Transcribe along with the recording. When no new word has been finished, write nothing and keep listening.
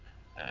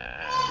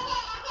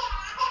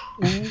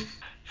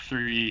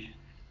3,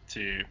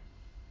 2,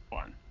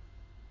 1.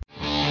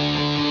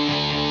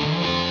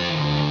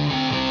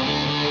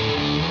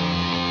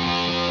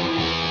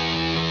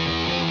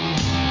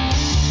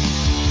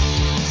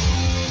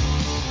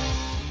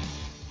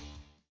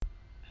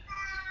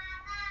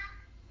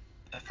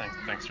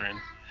 Thanks,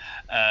 Ren.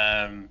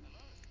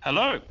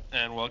 Hello,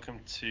 and welcome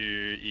to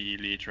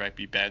Elite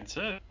Rugby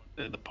Banter,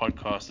 the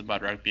podcast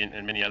about rugby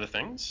and many other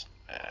things.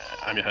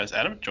 I'm your host,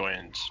 Adam,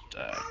 joining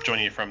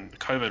you from the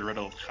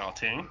COVID-riddled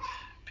Gauteng.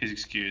 Please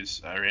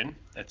excuse Ren,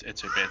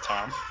 it's her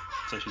bedtime,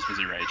 so she's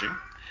busy raging.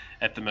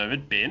 At the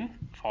moment, Ben,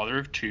 father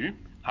of 2,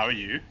 how are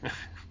you?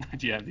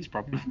 Do you have these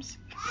problems?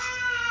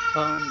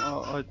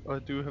 I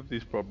do have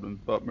these problems,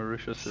 but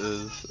Mauritius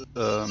is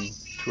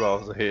 2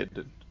 hours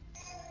ahead,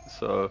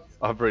 so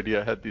I've already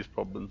had these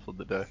problems for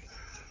the day.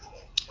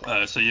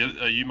 So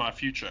you my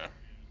future,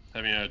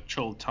 having a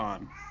chilled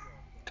time.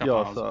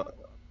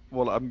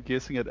 Well, I'm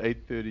guessing at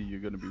 8:30 you're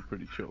going to be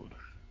pretty chilled.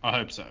 I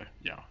hope so.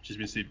 Yeah, she's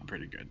been sleeping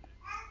pretty good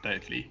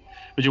lately.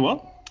 But you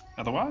well?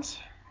 Otherwise?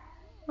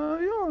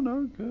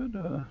 No, good.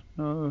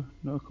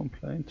 No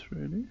complaints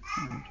really.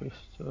 I'm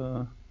just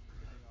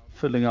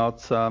filling out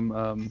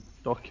some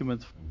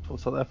documents for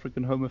South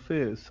African Home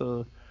Affairs,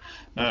 so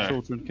my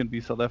children can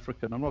be South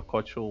African. I'm not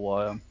quite sure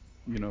why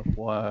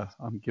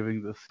I'm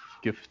giving this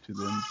gift to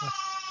them,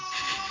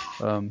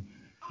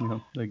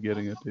 but they're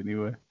getting it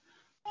anyway.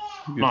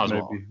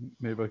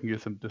 Maybe I can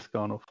get some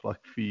discount off like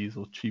fees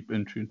or cheap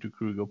entry into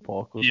Kruger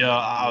Park. Or something.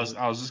 I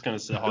was just gonna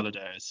say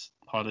holidays.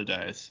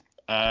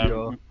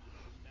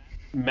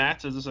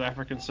 Matt, as a South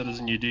African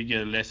citizen, you do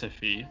get a lesser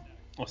fee,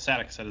 or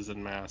SADC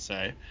citizen, may I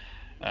say.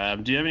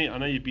 Do you have any? I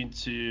know you've been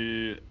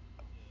to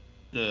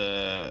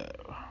where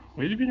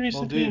have you been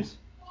recently? Maldives.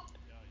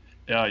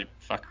 Yeah,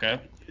 fucker.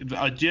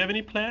 Do you have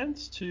any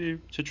plans to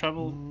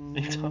travel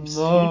anytime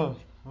soon? No,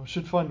 I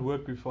should find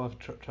work before I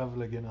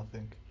travel again, I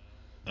think.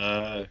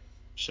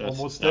 Shit. Or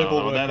more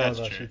stable work, that's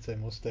rather, I true. should say,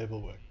 more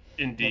stable work.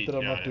 Indeed. Not that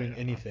I'm not doing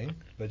anything,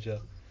 but yeah.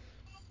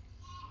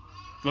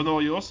 Well, no,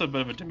 you're also a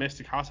bit of a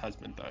domestic house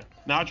husband, though.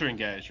 Now you're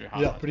engaged, you're a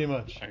house Yeah, husband. pretty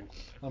much.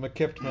 I'm a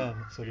kept man,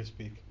 so to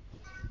speak.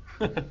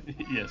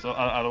 Yes,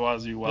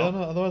 otherwise you well? Yeah,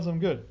 no, otherwise I'm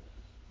good.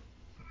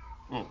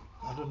 Mm.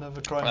 I don't have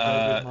a crying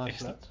baby in my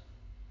excellent.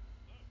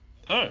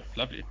 flat. Oh,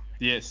 lovely.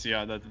 Yes,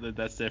 yeah,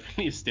 that's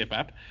definitely a step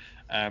up.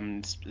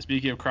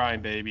 Speaking of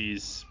crying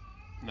babies,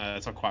 no,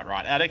 that's not quite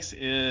right. Alex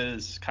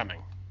is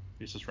coming.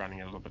 He's just running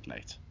a little bit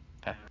late.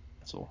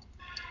 That's all.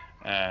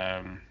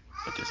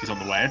 But yes, he's on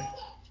the way.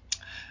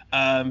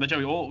 But yeah,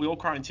 we all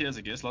cry in tears,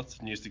 I guess. Lots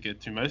of news to get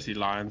to, mostly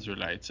Lions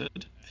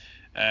related.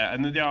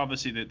 And then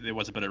obviously there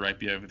was a bit of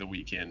rugby over the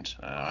weekend.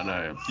 I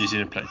know New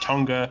Zealand played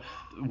Tonga.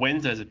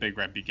 Wednesday's a big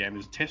rugby game.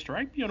 There's a test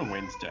rugby on a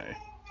Wednesday.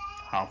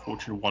 How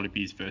fortunate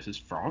Wallabies versus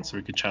France. So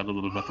we could chat a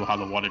little bit about how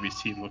the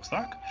Wallabies team looks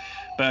like.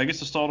 But I guess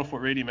to start off, what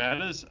really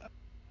matters,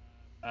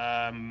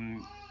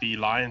 the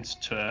Lions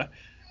tour.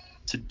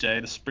 Today,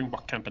 the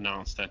Springbok camp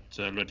announced that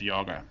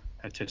Lodiaga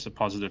had tested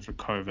positive for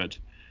COVID.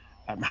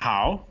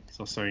 How?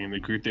 So in the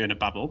group, they're in a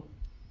bubble.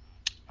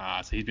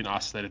 So he's been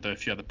isolated, though a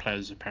few other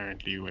players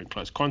apparently were in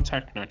close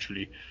contact,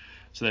 naturally.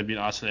 So they've been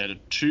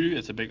isolated too.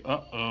 It's a big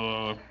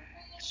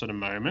sort of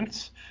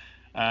moment.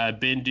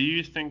 Ben, do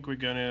you think we're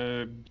going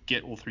to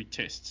get all 3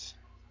 tests?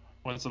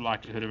 What's the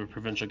likelihood of a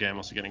provincial game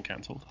also getting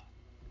cancelled?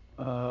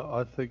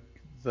 I think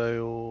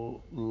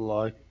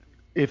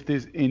if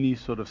there's any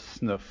sort of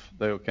sniff,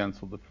 they'll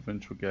cancel the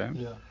provincial game.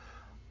 Yeah.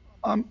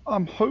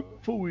 I'm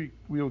hopeful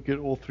we'll get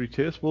all 3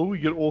 tests. Will we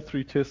get all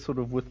 3 tests sort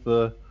of with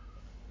the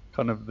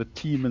kind of the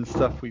team and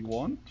stuff we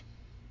want?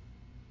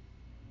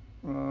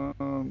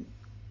 I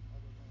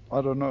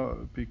don't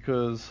know,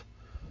 because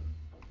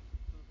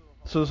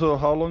so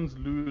how long's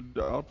Lude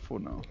out for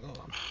now?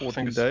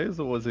 14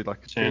 days, or was it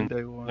like a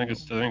 10-day one? I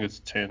think it's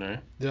 10, eh?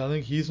 Yeah, I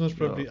think he's most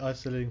probably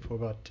isolating for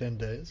about 10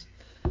 days.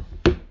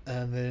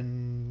 And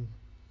then,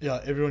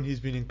 everyone he's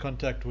been in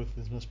contact with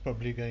is most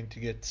probably going to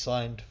get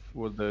signed.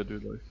 Would they do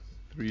like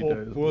 3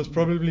 days? Was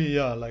probably,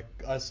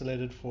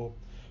 isolated for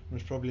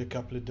most probably a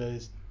couple of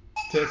days,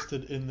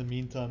 tested in the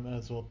meantime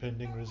as well,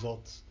 pending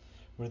results,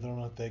 whether or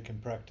not they can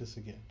practice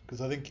again.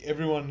 Because I think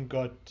everyone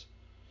got,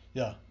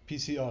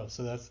 PCR,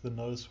 so that's the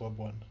nose swab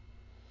one.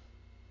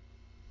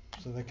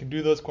 So they can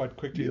do those quite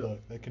quickly, though.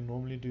 They can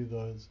normally do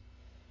those.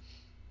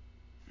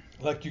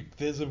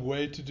 There's a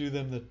way to do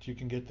them that you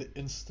can get the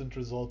instant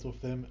result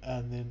of them,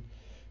 and then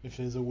if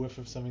there's a whiff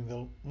of something,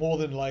 they'll more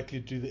than likely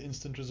do the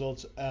instant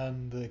results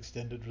and the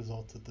extended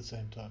results at the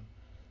same time,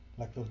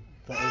 like the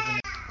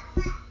overnight.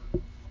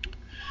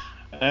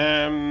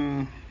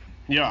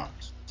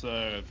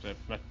 So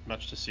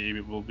much to see.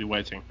 We'll be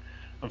waiting,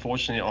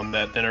 unfortunately, on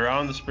that. Then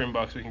around the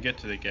Springboks, we can get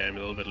to the game a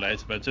little bit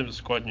later. But in terms of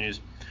squad news,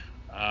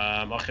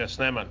 Achia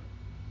Snyman,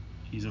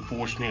 he's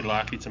unfortunately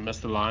likely to miss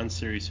the Lions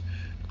series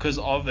because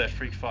of that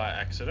freak fire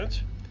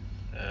accident.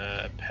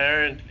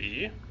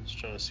 Apparently, I'm just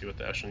trying to see what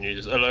the actual news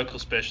is. A local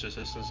specialist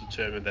has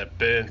determined that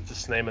burns to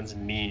Snyman's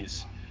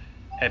knees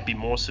had been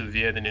more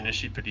severe than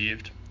initially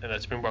believed, and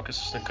that Springbok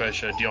assistant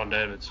coach Dion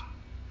Davids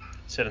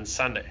said on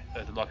Sunday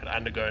that the lock had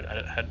undergone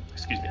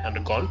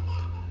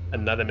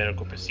another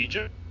medical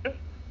procedure.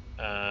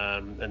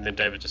 And then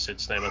David just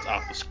said Snyman's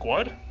out the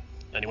squad,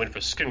 and he went for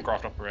a skin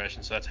graft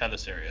operation, so that's hella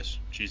serious.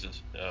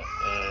 Jesus. Yeah.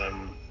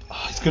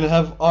 He's gonna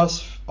have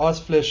arse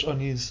flesh on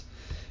his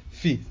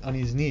feet, on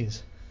his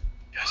knees.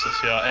 Yes,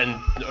 yeah. And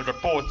a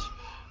report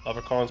of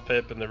Afrikaans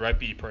paper and the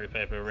rugby pro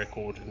paper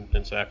record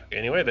in South Africa.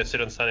 Anyway, they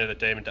said on Sunday that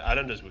Damon de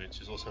Allender's wounds,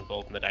 who's also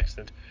involved in that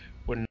accident,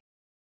 were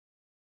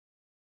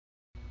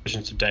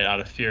to date out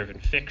of fear of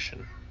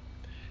infection.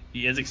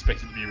 He is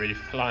expected to be ready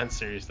for the Lions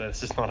series, though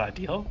this is not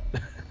ideal.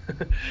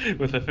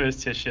 With the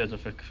first test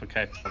scheduled for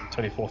Cape Town,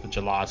 24th of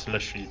July, so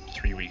literally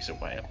 3 weeks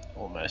away,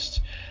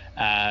 almost.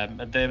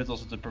 And David's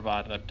also to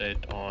provide an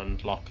update on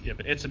Lock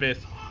Eben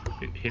Etzebeth.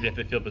 He left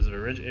the field because of a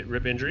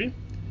rib injury.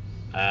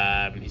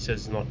 He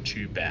says it's not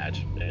too bad,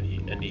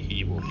 and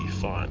he will be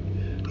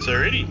fine. So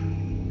really,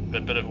 a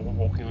bit of a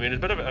walking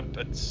wound.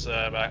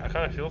 I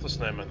kind of feel for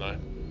Snyman though.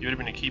 He would have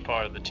been a key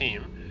part of the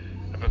team,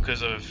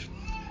 because of.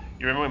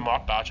 You remember when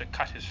Mark Boucher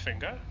cut his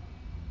finger?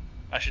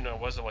 Actually, no,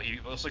 it wasn't. Well, he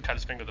also cut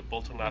his finger with the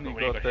Bolton knife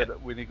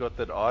when he got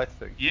that eye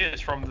thing.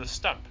 Yes, from the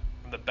stump,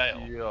 from the bail.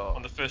 Yeah.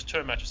 On the first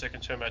tour match, or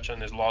second tour match, on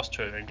his last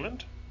tour of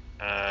England,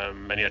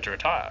 and he had to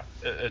retire.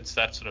 It's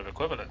that sort of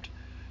equivalent.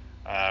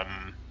 But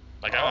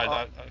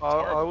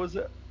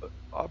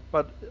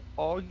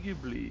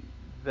arguably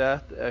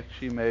that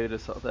actually made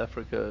South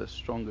Africa a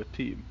stronger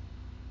team.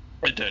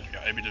 It did,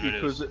 yeah. AB de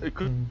Villiers.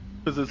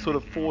 Because it sort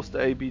of forced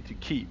AB to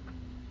keep,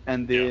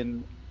 and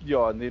then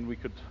and then we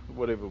could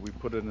we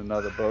put in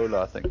another bowler,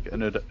 I think,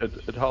 and it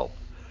helped.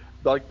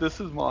 Like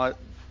this is my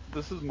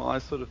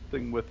sort of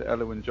thing with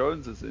Alun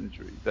Jones's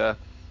injury, that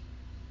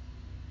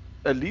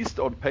at least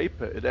on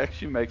paper it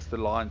actually makes the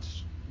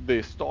Lions,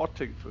 their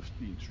starting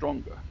 15,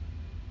 stronger,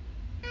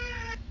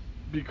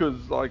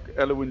 because like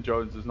Alun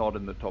Jones is not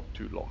in the top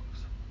 2 locks.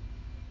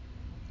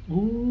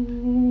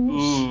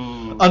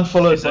 Ooh.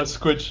 Unfollowed by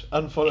Squidge.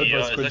 Unfollowed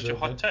by Squidge. Is that your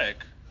hot take?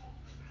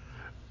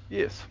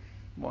 Yes,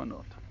 why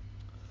not?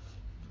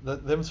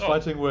 Them's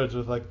fighting words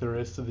with like the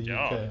rest of the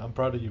UK. I'm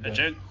proud of you,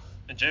 Ben.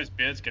 And James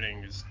Beard's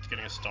getting a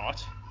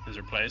start, his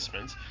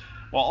replacement.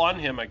 Well, on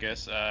him, I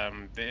guess there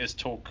is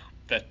talk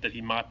that he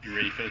might be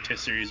ready for the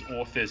Test series,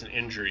 or if there's an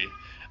injury.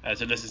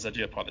 So listeners, I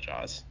do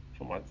apologise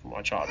for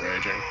my child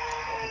raging.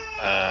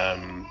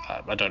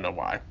 I don't know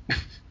why.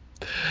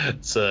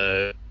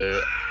 So.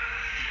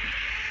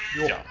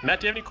 Yeah.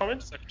 Matt, do you have any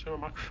comments? I can turn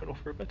my microphone off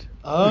for a bit.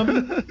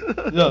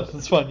 Yeah,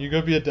 that's fine. You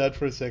go be a dad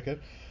for a second.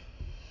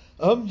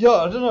 I don't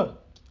know.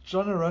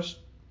 Trying to rush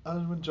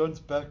Alun Jones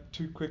back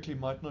too quickly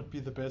might not be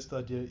the best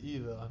idea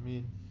either. I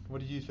mean,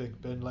 what do you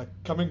think, Ben?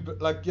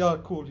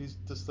 Cool, he's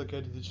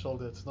dislocated his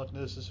shoulder. It's not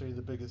necessarily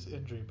the biggest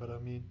injury, but I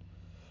mean,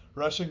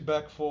 rushing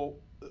back for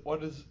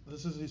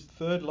this is his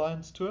 3rd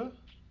Lions tour?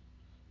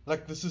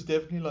 Like, this is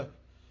definitely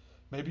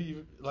maybe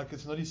even,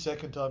 it's not his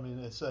 2nd time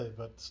in SA,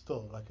 but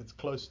still, it's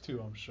close to,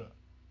 I'm sure.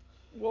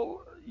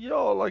 Well,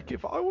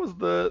 if I was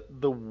the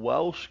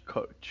Welsh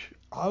coach,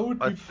 I would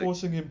be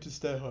forcing him to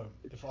stay home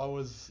if I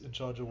was in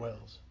charge of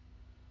Wales.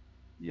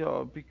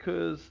 Yeah,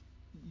 because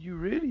you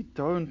really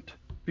don't,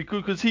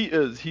 because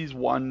he's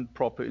one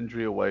proper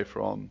injury away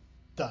from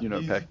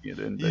done. Packing it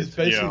in. He's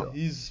basically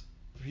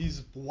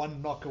he's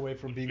one knock away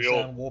from being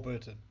Sam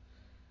Warburton.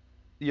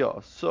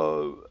 Yeah,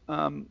 so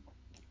I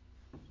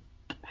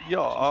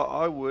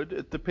would.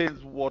 It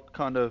depends what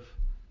kind of,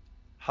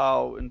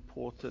 how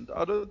important.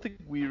 I don't think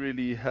we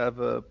really have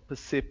a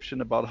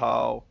perception about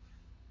how,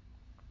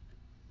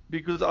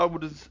 because I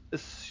would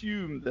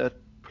assume that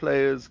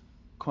players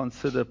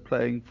consider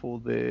playing for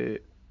their,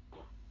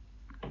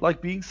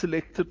 being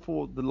selected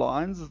for the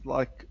Lions is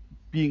like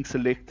being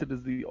selected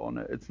is the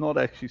honor. It's not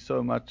actually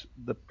so much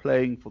the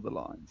playing for the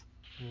Lions.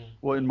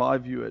 Well, in my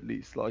view at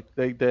least,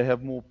 they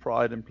have more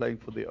pride in playing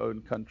for their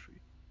own country.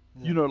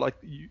 Yeah.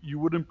 You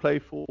wouldn't play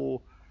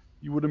for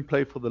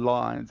the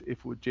Lions if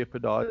it would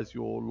jeopardize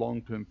your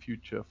long-term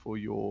future for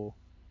your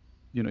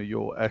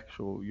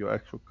actual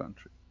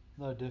country.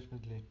 No,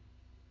 definitely.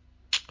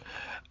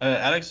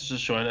 Alex is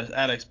just showing us.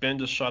 Alex, Ben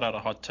just shot out a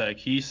hot take.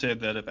 He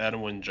said that if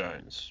Alun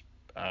Jones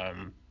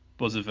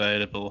was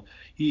available,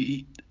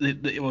 using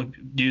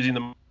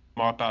the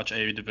Mark Boucher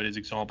AB de Villiers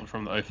example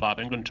from the 05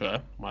 England tour,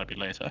 might be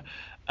later,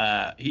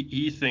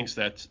 he thinks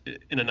that,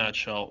 in a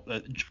nutshell,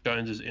 that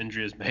Jones's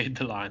injury has made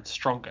the Lions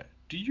stronger.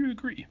 Do you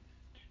agree?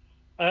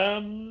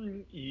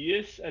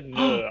 Yes and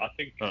no. I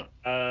think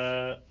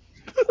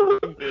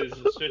there's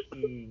a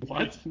certain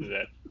truth to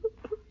that.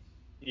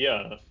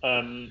 Yeah.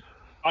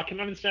 I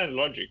can understand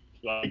logic.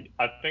 I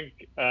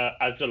think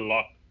as a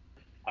lock,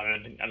 I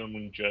don't think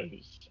Alun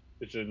Jones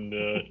is in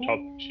the top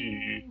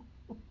 2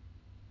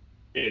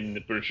 in the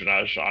British and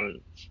Irish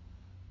Islands.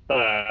 But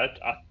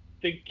I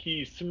think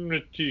he's similar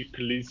to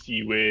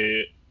Khaleesi,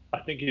 where I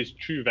think his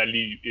true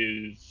value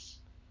is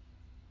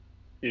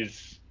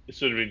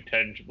sort of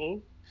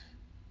intangible.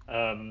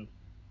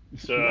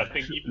 So I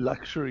think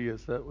luxury,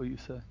 is that what you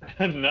say?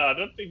 No, I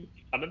don't think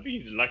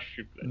he's a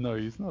luxury player. No,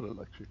 he's not a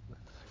luxury player.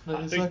 No,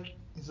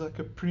 he's like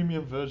a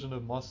premium version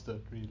of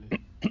Mustard, really.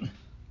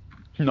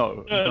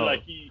 No.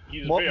 like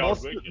he's very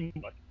hardworking.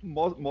 Like,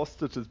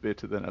 Mostert is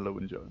better than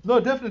Alwyn Jones. No,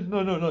 definitely.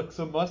 No.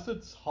 So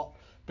Mustard's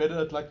better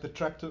at like the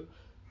tractor.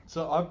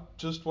 So I've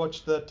just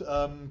watched that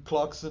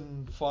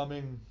Clarkson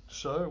farming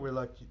show where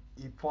like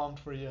he farmed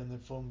for a year and then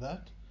filmed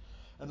that.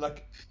 And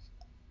like,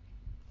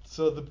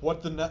 so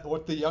what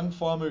the young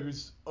farmer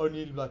who's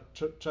only like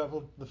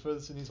traveled the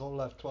furthest in his whole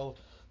life,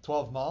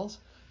 12 miles,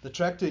 the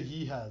tractor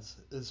he has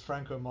is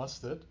Franco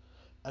Mustard,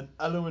 and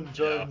Alwyn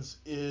Jones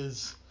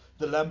is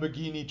the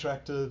Lamborghini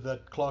tractor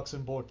that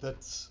Clarkson bought.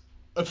 That's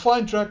a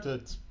fine tractor.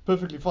 It's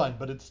perfectly fine,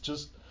 but it's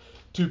just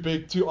too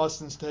big, too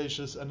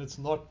ostentatious, and it's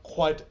not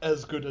quite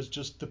as good as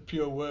just the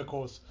pure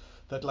workhorse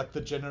that like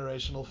the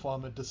generational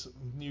farmer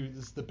knew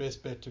is the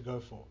best bet to go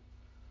for.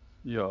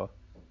 Yeah.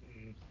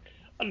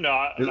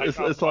 no,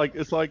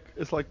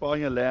 It's like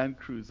buying a Land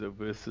Cruiser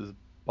versus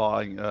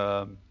buying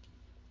a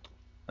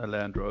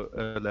Land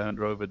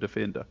Rover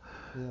Defender.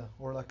 Yeah,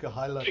 or like a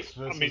Hilux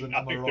versus an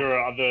I think Amarok. there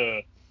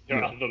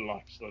are other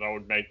likes that I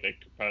would make that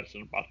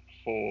comparison about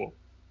for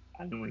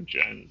Alwyn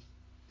Jones.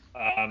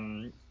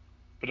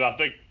 But I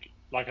think,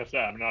 like I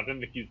said, I don't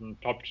think he's in the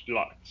top two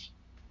likes,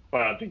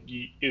 but I think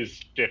he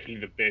is definitely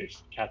the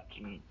best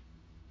captain,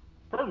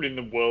 probably in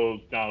the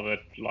world now that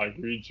like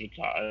Reed's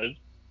retired.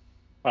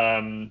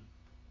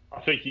 I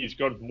think he's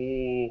got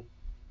more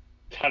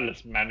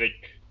talismanic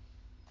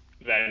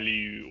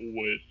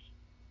value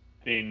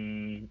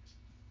than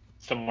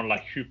someone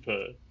like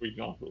Hooper, for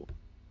example,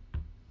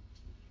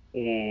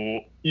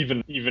 or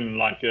even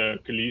like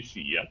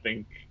Khaleesi. I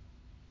think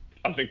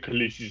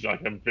Khaleesi's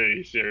like a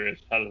very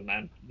serious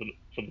talisman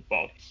for the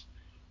bots,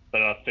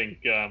 but I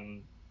think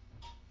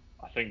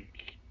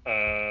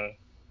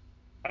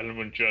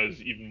Alwyn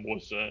Jones even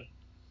more so.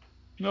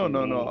 No.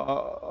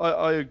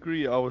 I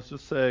agree. I was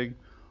just saying,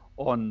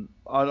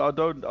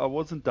 I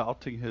wasn't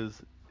doubting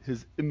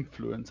his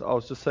influence. I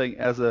was just saying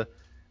as a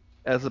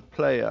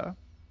player,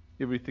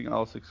 everything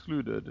else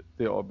excluded,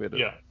 there are better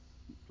Yeah.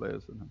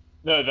 players than him.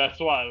 No, that's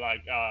why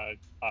I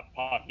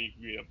partly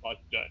agree about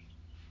Jones.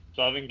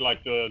 So I think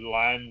like the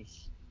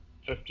Lions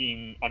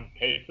 15 on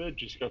paper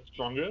just got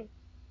stronger,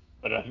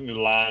 but I think the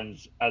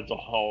Lions as a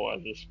whole,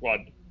 as a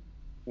squad,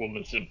 will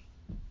miss him.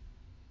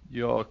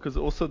 Yeah, because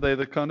also they're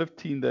the kind of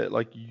team that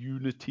like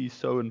unity is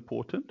so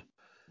important,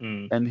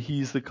 and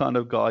he's the kind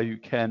of guy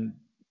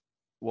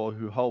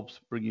who helps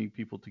bringing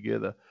people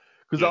together.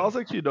 Because I was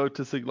actually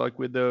noticing like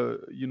when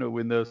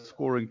they're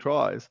scoring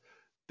tries,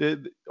 they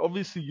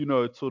obviously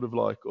it's sort of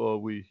like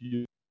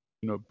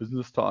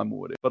business time or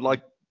whatever, but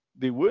like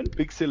there weren't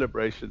big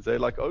celebrations. They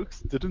like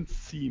Oaks didn't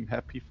seem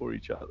happy for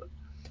each other.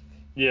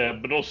 Yeah,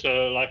 but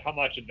also like how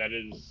much of that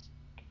is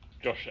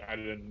Josh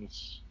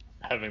Adams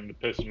having the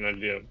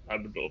personality of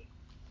Labrador?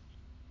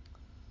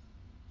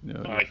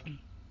 Yeah, Like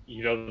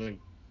he doesn't.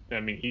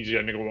 He's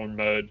going to go on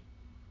mode,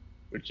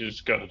 which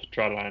is go to the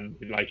try line.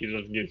 Like he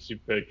doesn't get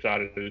super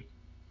excited.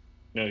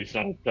 He's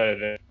not a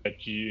player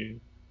that you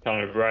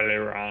kind of rally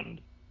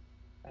around.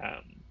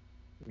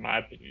 In my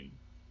opinion,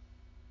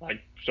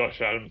 like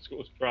Josh Adams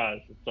scores tries,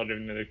 it's not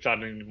even that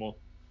exciting anymore.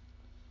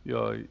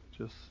 Yeah, he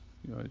just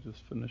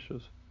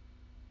finishes.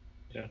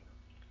 Yeah.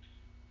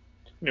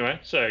 Anyway,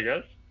 sorry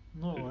guys.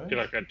 No I way. feel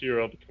like I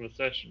derailed the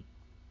conversation.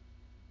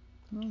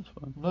 No, it's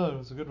fine. No, it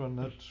was a good one.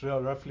 That's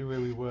roughly where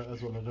we were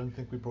as well. I don't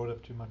think we brought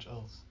up too much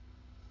else.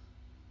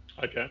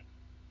 Okay.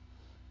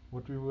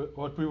 What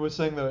we were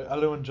saying though,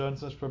 Alwyn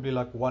Jones is probably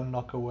like one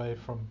knock away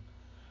from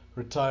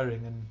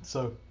retiring, and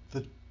so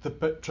the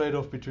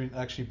trade-off between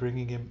actually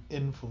bringing him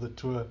in for the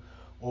tour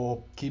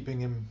or keeping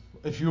him,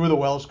 if you were the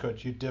Welsh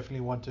coach, you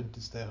definitely want him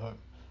to stay home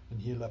and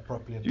heal up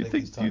properly and take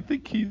his time. Do you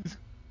think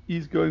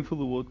he's going for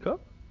the World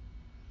Cup?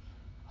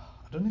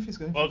 I don't know if he's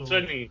going Well, for it's the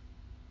only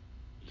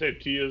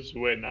 2 years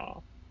away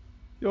now.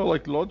 Yeah,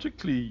 like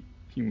logically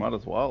he might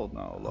as well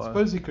now. I Like,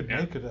 suppose he could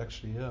make it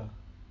actually, yeah.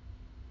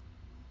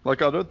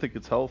 like I don't think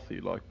it's healthy.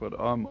 Like, but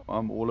I'm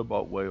all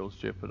about Wales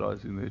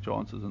jeopardizing their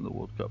chances in the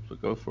World Cup. So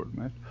go for it,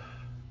 man.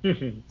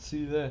 See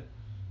you there.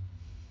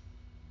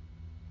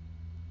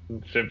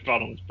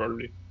 Semi-finals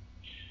probably.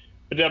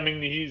 But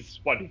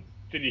he's what,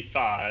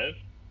 35?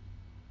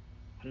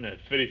 No,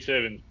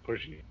 37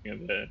 pushing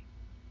it there.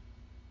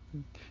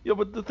 Yeah,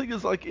 but the thing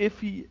is, like, if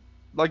he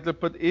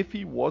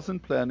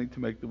wasn't planning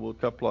to make the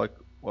World Cup, like,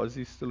 why is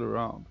he still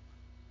around?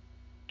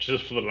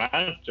 Just for the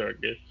Lannister, I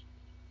guess.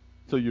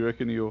 So you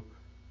reckon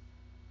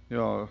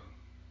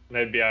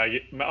Maybe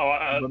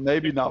but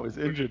maybe now he's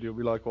injured. He'll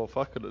be like, well,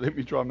 fuck it, let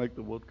me try and make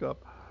the World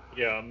Cup.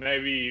 Yeah,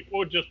 maybe,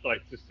 or just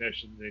like Six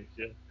Nations next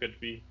year could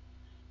be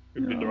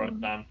the right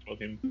time for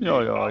him.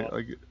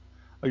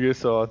 I guess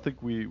so. I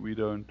think we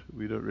don't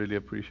really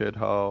appreciate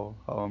how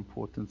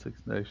important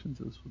Six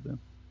Nations is for them.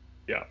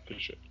 Yeah, for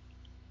sure.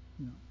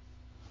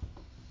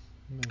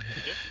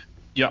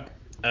 Yeah.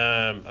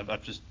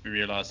 I've just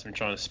realised I'm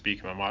trying to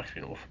speak and my mic's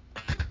been off.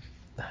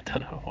 I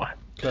don't know why.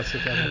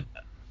 Classic Adam.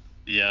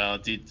 Yeah,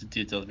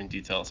 details being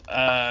details.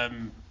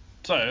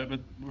 So, but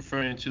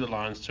referring to the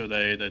Lions tour,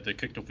 they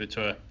kicked off their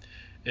tour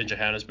in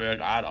Johannesburg.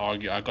 I'd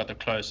argue I got the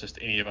closest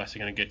any of us are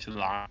going to get to the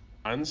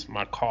Lions,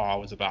 my car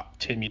was about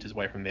 10 meters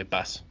away from their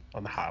bus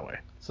on the highway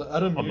So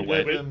Adam, on you the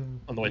way gave them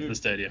on the way to you, the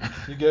stadium.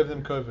 you gave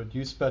them COVID.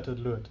 You spat at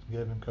Lewitt and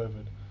gave him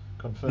COVID.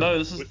 Confirmed. No,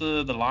 this is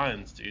the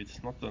Lions, dude.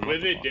 It's not the. Were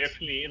Not they the Bucks.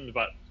 definitely in the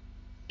bus?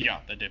 Yeah,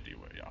 they definitely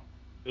were. Yeah.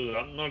 'Cause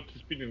I'm not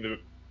disputing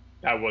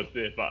that was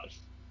their bus.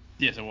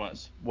 Yes, it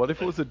was. What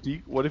if it was a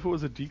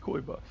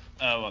decoy bus?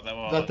 Oh, well, that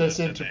was that they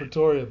sent to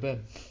Pretoria,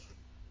 Ben.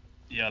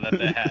 Yeah, that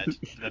they had.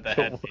 That they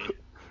had.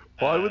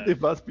 Why would their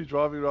bus be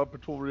driving around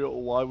Pretoria,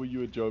 or why were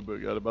you at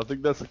Joburg, Adam? I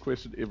think that's the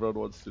question everyone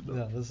wants to know.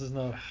 Yeah, this is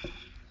now.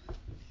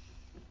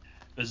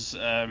 It was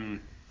yeah,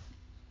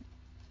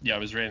 it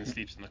was Ray and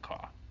sleeps in the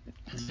car.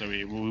 So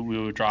we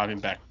were driving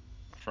back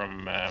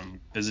from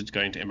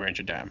going to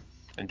Emmarentia Dam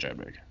in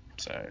Joburg.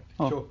 So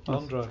Sure,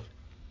 long drive.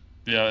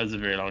 yeah, it was a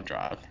very long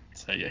drive.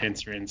 So yeah,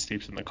 hence Ray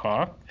sleeps in the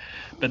car.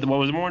 But what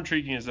was more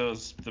intriguing is there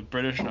was the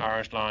British and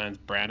Irish Lions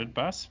branded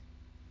bus,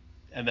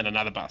 and then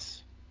another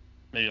bus,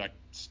 maybe like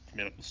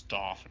medical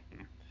staff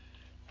and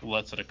all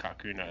that sort of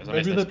kakunas.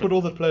 Maybe they put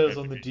all the players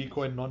on the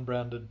decoy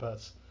non-branded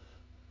bus.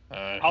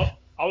 I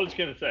was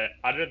gonna say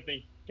I don't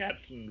think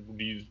Gatland would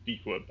use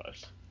decoy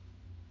bus.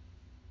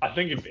 I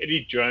think if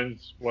Eddie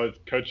Jones was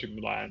coaching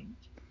the Lions,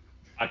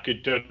 I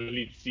could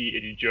totally see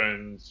Eddie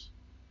Jones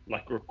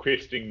like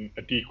requesting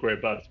a decoy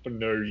bus for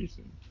no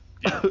reason.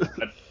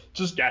 But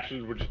Just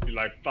Gatland would just be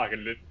like, "Fuck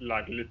it,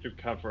 let him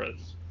cover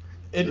us."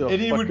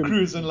 Eddie would fucking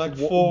cruise in like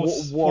four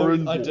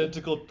Warren Ball.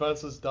 identical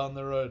buses down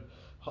the road.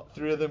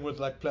 3 of them with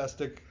like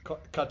plastic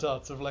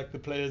cutouts of like the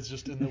players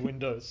just in the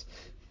windows.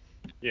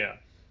 Yeah,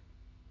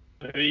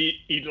 but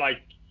he'd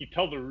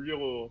tell the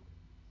real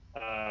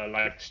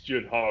like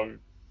Stuart Hogg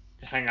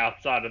to hang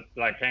outside of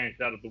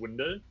the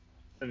window,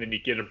 and then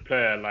he'd get a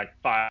player like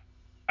five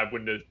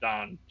windows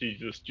down to use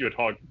the Stuart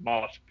Hogg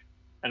mask,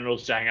 and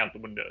also hang out the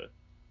window.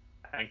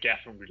 And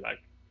Gatland would be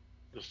like,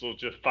 "This will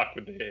just fuck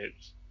with the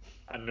heads,"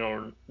 and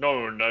no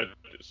one knows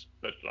this,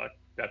 but like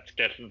that's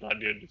Gatland's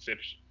idea of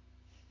deception.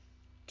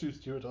 2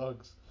 Stuart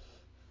Hoggs.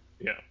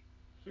 Yeah,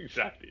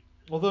 exactly.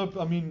 Although,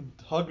 I mean,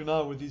 Hogg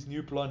now with his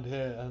new blonde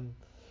hair and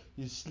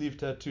his sleeve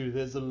tattoo,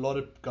 there's a lot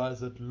of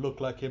guys that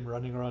look like him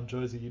running around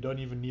Jersey. You don't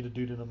even need a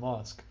dude in a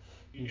mask.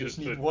 You just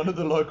need one of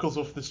the locals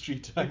off the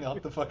street to hang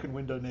out the fucking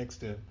window next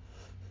to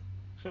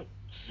him.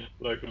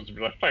 Locals would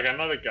be like, "Fuck,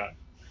 another guy."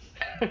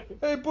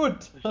 Hey,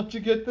 bud, how'd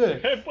you get there?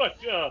 Hey, bud,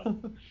 you're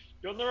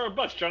on the wrong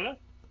bus, John.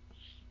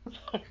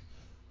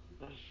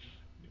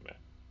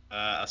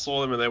 I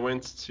saw them and they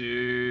went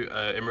to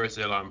Emirates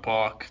Airline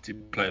Park to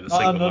play the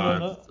Sigma Lions.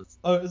 No.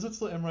 Oh, is it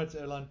still Emirates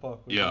Airline Park?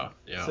 Yeah.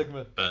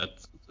 Sigma.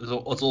 But it's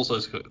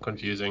also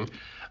confusing.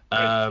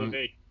 So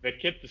they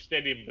kept the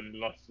stadium but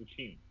lost the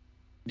team.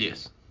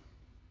 Yes.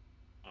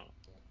 Oh.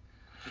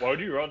 What would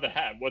you rather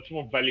have? What's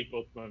more valuable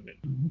at the moment?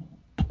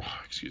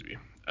 Excuse me.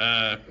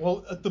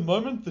 Well, at the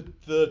moment,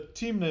 the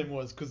team name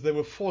was because they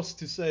were forced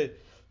to say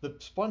the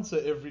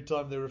sponsor every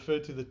time they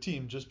referred to the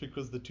team just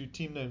because the 2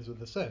 team names were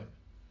the same.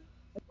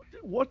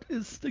 What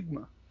is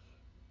Stigma?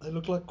 They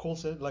look like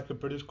like a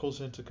British call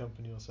center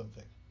company or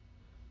something.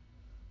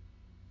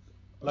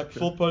 Like Okay.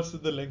 Phil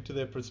posted the link to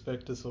their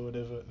prospectus or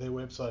whatever, their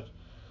website,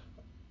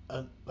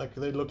 and like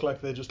they look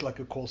like they're just like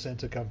a call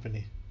center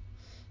company.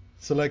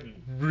 So like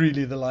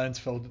really, the Lions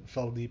fell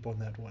deep on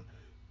that one.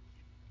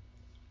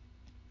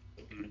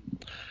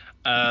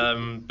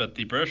 But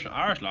the British and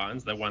Irish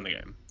Lions, they won the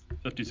game,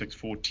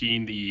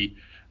 56-14. The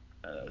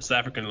South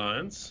African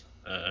Lions,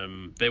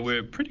 they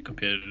were pretty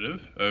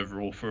competitive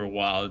overall for a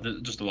while.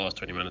 Just the last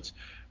 20 minutes,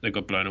 they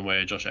got blown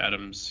away. Josh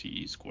Adams,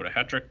 he scored a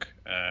hat-trick.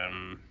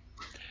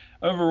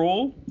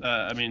 Overall,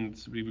 I mean,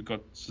 we've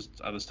got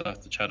just other stuff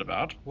to chat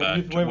about.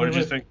 What did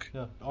you think?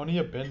 Yeah, I want to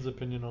hear Ben's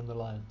opinion on the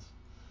Lions.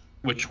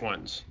 Which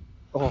ones?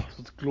 Oh,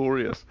 it's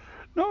glorious.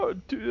 No,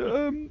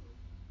 to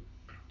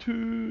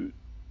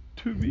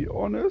be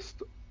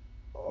honest,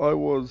 I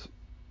was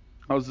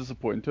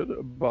disappointed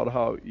about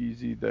how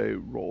easy they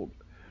rolled.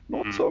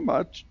 Not so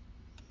much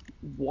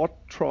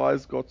what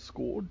tries got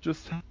scored,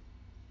 just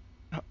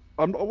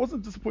I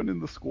wasn't disappointed in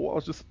the score. I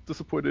was just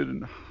disappointed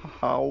in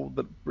how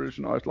the British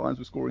and Irish Lions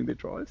were scoring their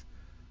tries.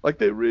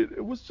 Like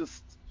it was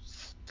just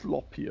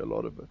sloppy, a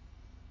lot of it.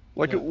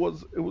 Like it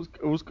was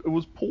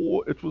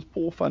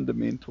poor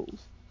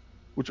fundamentals,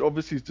 which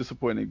obviously is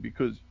disappointing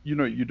because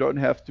you don't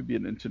have to be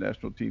an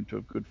international team to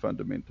have good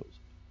fundamentals.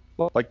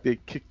 Like their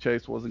kick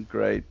chase wasn't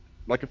great.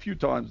 Like a few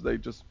times they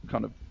just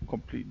kind of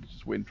completely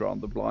just went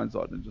around the blind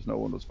side and just no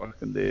one was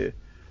fucking there.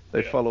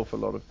 They fell off a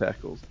lot of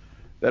tackles.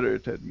 That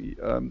irritated me.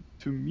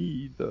 To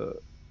me, the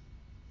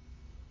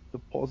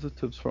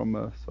positives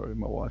from sorry,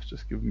 my wife's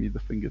just giving me the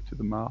finger to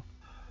the mouth.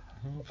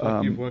 Oh,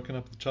 fuck, you've woken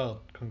up the child.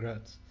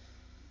 Congrats.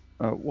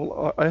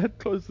 Well, I had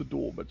closed the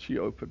door, but she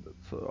opened it,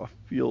 so I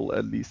feel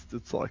at least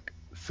it's like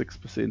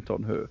 6%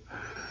 on her.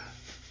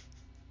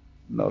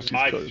 Now she's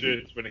My closing.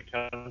 experience when it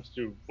comes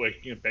to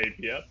waking a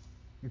baby up,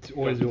 It's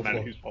always your doesn't matter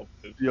fault. whose fault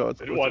it is. Yeah, it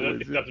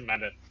Doesn't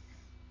matter.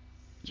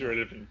 It's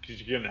irrelevant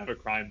because you're gonna have a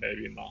crying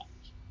baby in the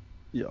arms.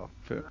 Yeah,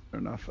 fair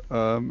enough.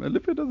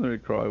 Olivia doesn't really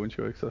cry when she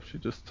wakes up. She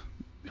just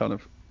kind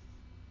of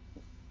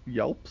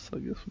yelps, I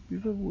guess would be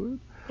the word.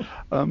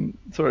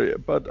 Sorry,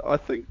 but I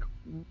think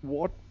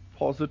what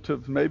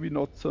positives, maybe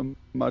not so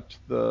much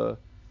the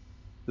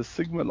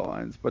Sigma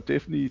Lions, but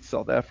definitely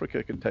South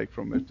Africa can take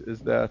from it, is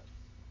that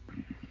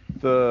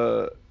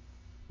the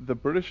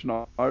British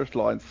and Irish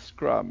Lions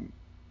scrum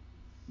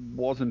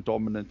wasn't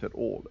dominant at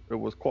all. It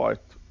was quite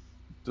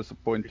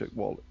disappointing.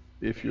 Well,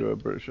 if you're a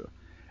Britisher,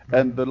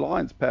 and the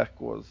Lions pack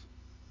was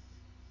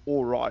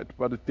all right,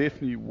 but it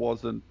definitely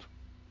wasn't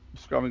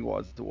scrumming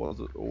wise. It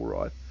was all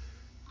right,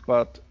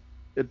 but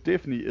it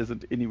definitely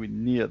isn't anywhere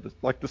near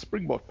the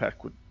Springbok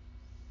pack would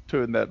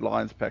turn that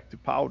Lions pack to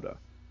powder,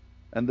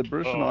 and the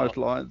British and Irish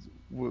Lions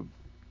were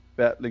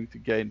battling to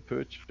gain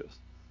purchase.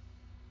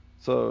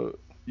 So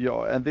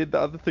yeah, and then the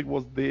other thing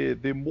was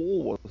their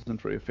maul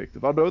wasn't very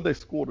effective. I know they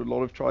scored a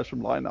lot of tries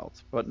from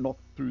lineouts, but not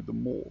through the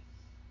maul.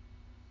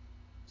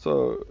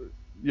 So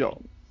yeah,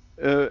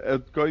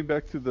 going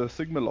back to the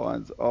Sigma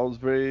Lions, I was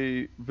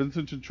very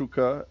Vincent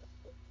Nchuka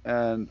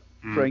and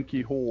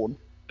Frankie Horn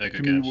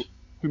to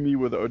me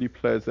were the only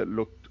players that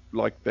looked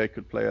like they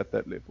could play at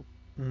that level.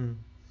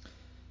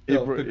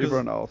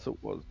 Everyone else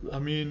it was. I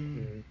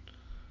mean,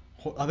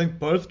 I think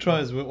both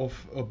tries were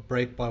off a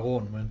break by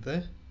Horn, weren't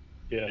they?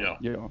 Yeah.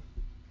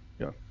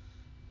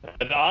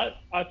 And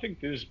I think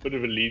there's a bit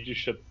of a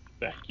leadership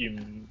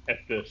vacuum at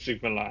the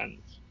Sigma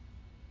Lions.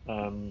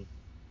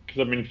 Because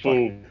I mean,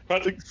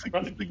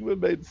 Sigma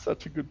made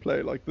such a good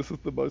play. Like, this is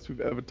the most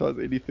we've advertised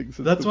anything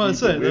since. That's why I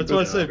say.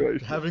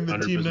 Having the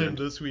 100%. team name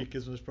this week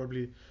was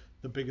probably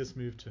the biggest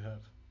move to have.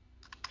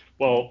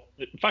 Well,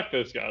 fuck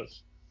those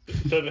guys.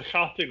 So the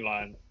Gauteng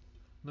Lions.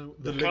 No,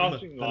 the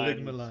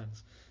Ligma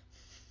Lions.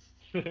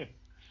 Yeah.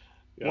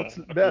 What's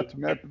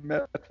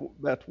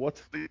Matt?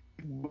 What's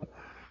Ligma?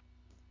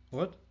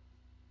 What?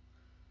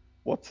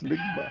 What's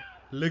Ligma?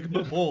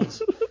 Ligma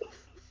balls.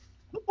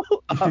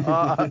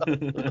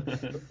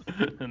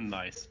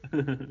 Nice.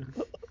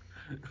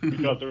 We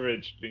got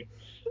originally.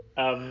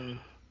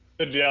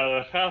 But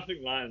yeah, the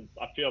Gauteng Lions,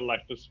 I feel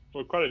like this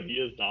for quite a few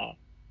years now,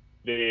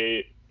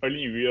 their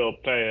only real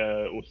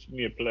player or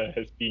senior player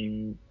has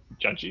been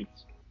Judges,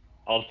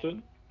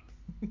 Alton.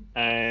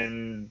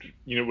 And,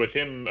 with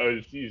him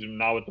overseas and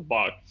now with the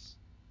Bucks,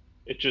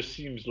 it just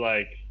seems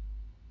like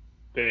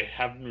they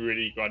haven't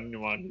really got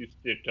anyone who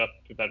stepped up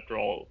to that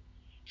role.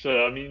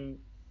 So, I mean,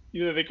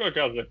 they got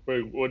guys like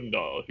Berg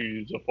Wundal,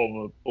 who's a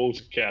former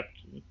Bulls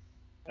captain.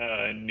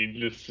 And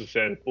needless to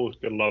say, the Bulls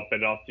got a lot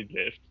better after he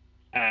left.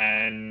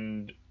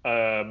 And,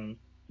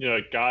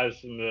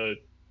 guys in the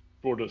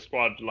broader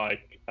squad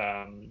like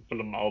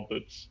Willem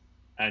Alberts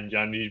and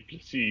Yanni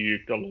Plessis, who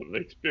got a lot of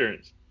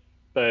experience.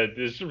 But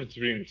there's a difference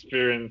between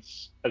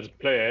experience as a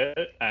player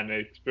and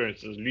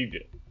experience as a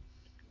leader.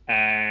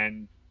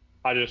 And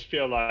I just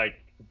feel like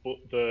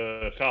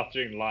the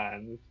Gauteng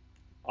Lions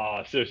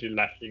are seriously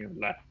lacking in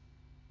that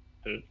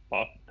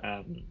part.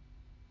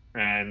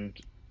 And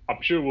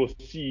I'm sure we'll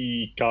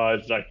see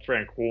guys like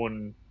Frank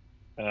Horn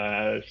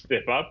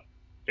step up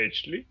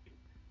eventually.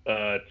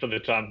 For the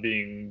time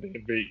being,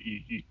 they're very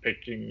easy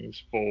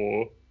pickings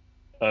for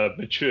a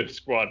mature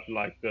squad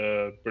like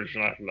the British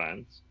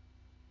Lions.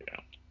 Yeah.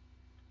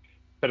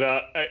 But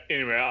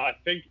anyway, I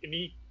think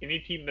any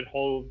team that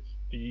holds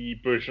the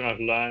British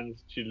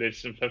Lions to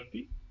less than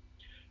 50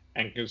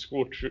 and can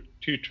score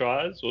 2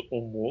 tries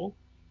or more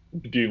will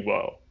be doing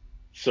well.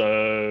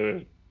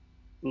 So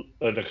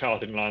the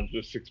Gauteng Lions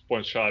were 6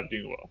 points shy of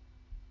doing well.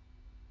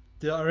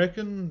 Yeah, I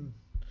reckon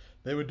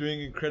they were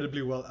doing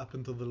incredibly well up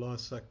until the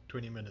last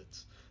 20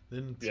 minutes.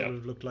 Then it sort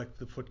of looked like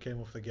the foot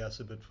came off the gas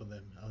a bit for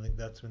them. I think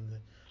that's when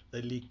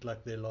they leaked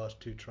like their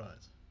last 2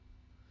 tries.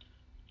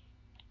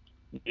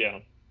 Yeah,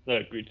 no,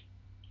 agreed.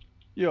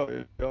 Yeah.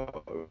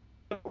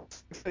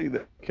 Say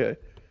that. Okay.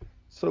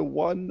 So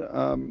one,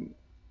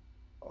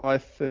 I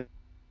think.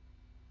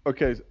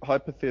 Okay,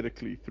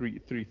 hypothetically, three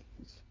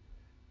things.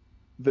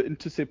 The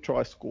intercept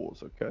try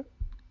scores. Okay.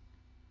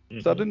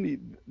 Mm-hmm. Suddenly,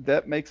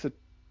 that makes it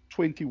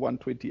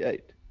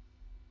 21-28.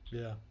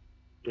 Yeah.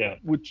 Yeah.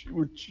 Which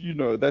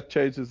that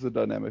changes the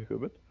dynamic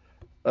of it.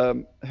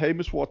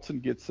 Hamish Watson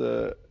gets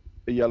a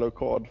yellow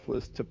card for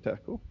his tip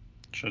tackle.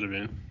 Should have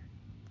been.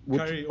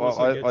 Curry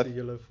also gets a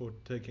yellow for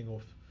taking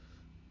off.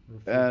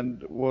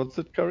 And was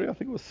it Curry? I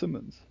think it was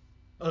Simmons.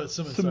 Oh,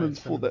 Simmons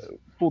for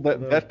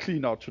that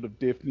clean out should have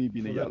definitely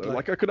been a yellow.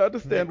 Like I could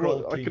understand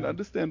what I could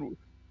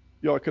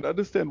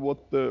understand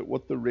what the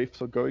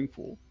refs are going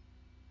for.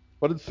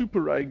 But in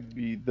Super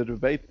Rugby, the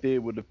debate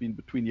there would have been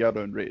between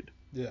yellow and red.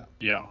 Yeah.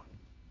 Yeah.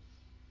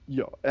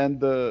 Yeah, and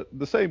the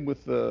same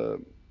with the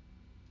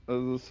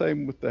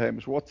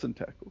Hamish Watson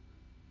tackle.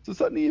 So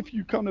suddenly, if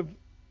you kind of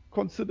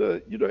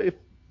consider, if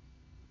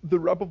the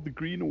rub of the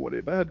green or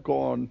whatever had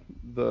gone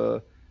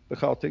the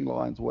Gauteng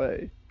Lions'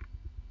 way,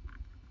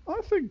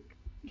 I think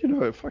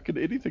fucking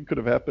anything could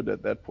have happened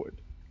at that point.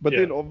 But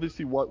then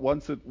obviously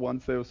once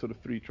they were sort of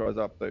 3 tries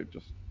up, they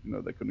just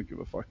they couldn't give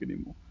a fuck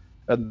anymore,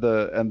 and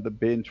the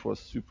bench was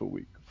super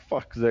weak.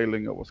 Fuck,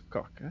 Zeilinger was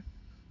cock. Eh?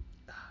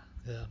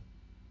 Yeah.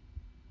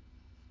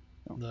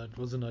 No, it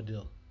wasn't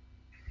ideal.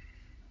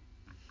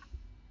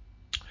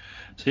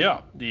 So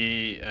yeah,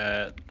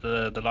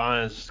 the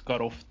Lions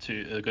got off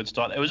to a good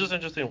start. It was just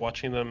interesting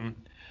watching them,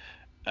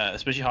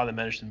 especially how they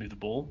managed to move the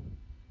ball.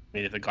 I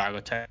mean, if the guy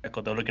got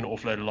tackled, they were looking to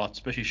offload a lot,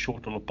 especially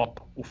short little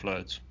pop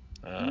offloads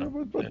Yeah,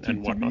 but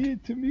and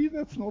whatnot. to me,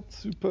 that's not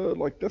super.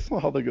 Like, that's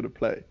not how they're gonna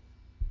play.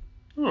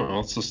 Oh,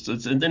 it's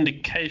an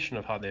indication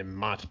of how they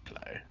might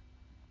play.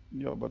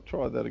 Yeah, but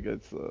try that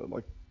against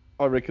like.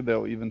 I reckon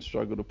they'll even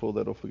struggle to pull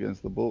that off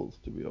against the Bulls,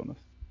 to be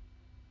honest.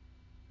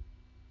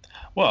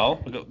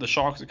 Well, the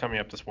Sharks are coming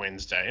up this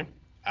Wednesday.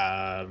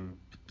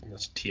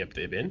 Let's tee up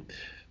there, Ben.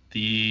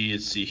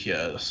 Let's see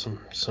here,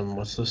 some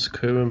what's this?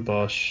 Kerwin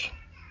Bosch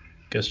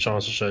gets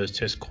chance to show his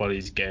test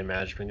qualities, game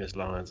management against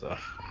Lions.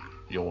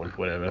 Yawn,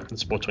 whatever.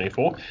 It's Sport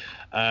 24.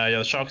 Yeah,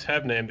 the Sharks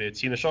have named their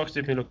team. The Sharks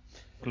definitely look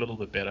a little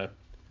bit better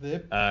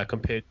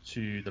compared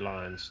to the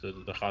Lions, the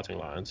Gauteng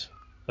Lions.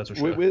 That's for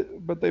sure.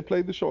 But they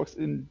played the Sharks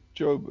in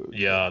Joburg.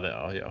 Yeah, they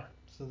are. Yeah.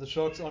 So the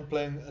Sharks aren't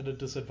playing at a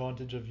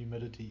disadvantage of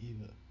humidity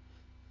either.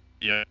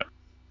 Yeah.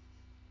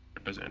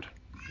 100%.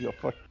 Yeah,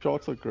 fuck,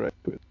 Sharks are great.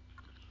 Is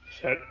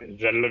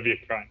that Olivia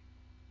crying?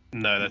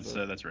 No, that's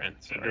Ren.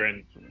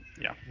 Ren.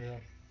 Yeah.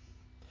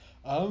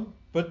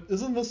 But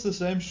isn't this the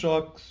same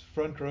Sharks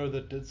front row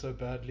that did so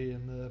badly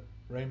in the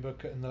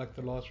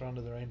the last round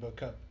of the Rainbow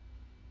Cup?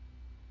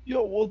 Yeah,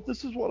 well,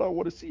 this is what I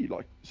want to see.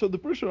 Like, so the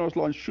British Irish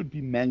Lions should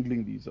be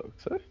mangling these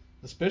Oaks, eh?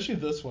 Especially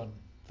this one,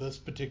 this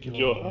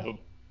particular one. Sure,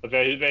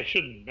 they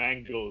shouldn't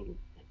mangle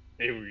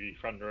every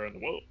front row in the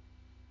world.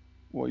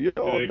 Well, yeah,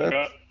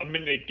 I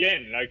mean,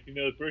 again,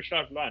 the British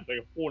Irish Lions, they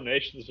got 4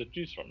 nations to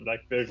choose from.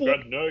 Like, they've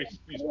got no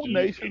excuse to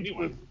lose to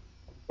anyone.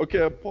 Okay,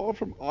 apart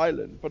from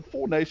Ireland, but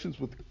 4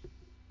 nations with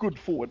good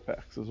forward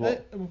packs as well.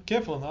 Hey,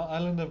 careful now.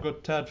 Ireland have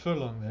got Tad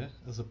Furlong there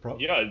as a prop.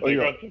 Yeah, they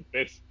got the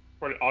best,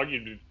 probably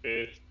arguably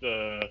the best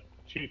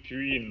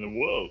 2-3 in the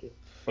world.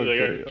 So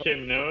they got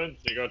Ken Owens,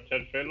 they got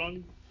Tad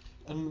Furlong.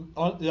 And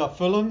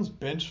Furlong's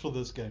benched for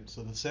this game,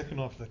 so the second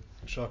half the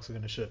Sharks are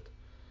going to shit.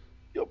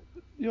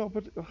 Yeah,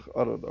 but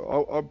I don't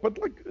know. But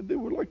like they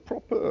were like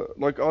proper.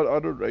 Like I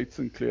don't rate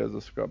Sinclair as a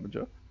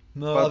scrummager.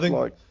 No, but I think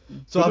like.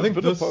 So I think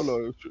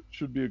Vinipola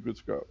should be a good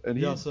scrum, and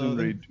he didn't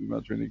read too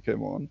much when he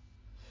came on.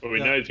 But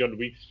we know he's got a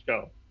weak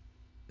spell.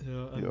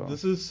 Yeah, and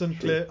this is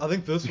Sinclair. True. I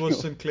think this was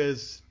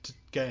Sinclair's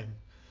game,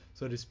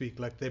 so to speak.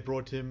 Like they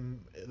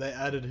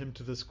added him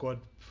to the squad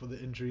for the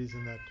injuries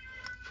and that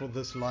for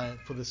the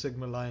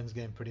Sigma Lions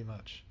game pretty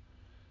much.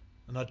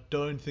 And I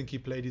don't think he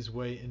played his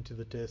way into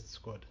the test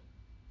squad.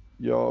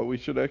 Yeah, we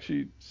should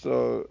actually.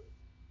 So,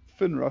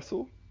 Finn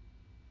Russell.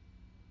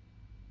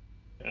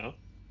 Yeah.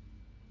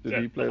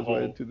 Did he play his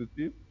way into the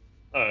team?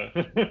 Oh.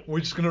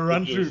 We're just gonna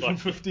run through from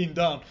 15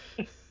 down.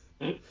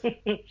 No, I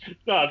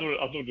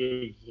thought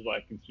it was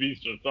like in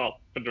speech itself,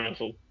 Finn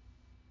Russell.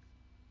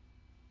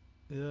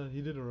 Yeah,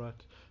 he did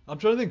alright. I'm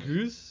trying to think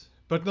who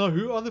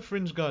are the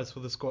fringe guys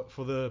for the squad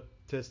for the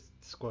test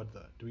squad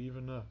though? Do we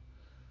even know?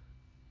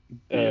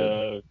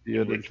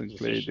 Beard and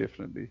Sinclair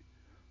definitely.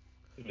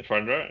 In the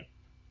front row.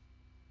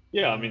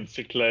 Yeah, I mean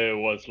Sinclair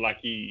was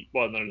lucky.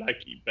 Well, not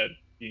lucky, but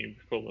he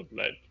full of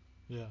lead.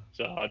 Yeah.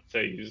 So I'd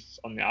say he's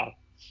on the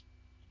outs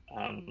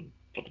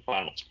for the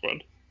final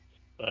squad.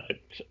 But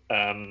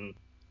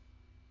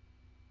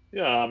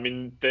yeah, I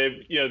mean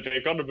they've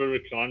got a bit of a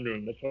conundrum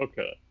in the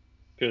hooker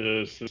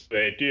because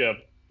they do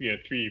have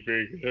 3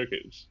 very good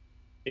hookers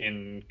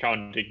in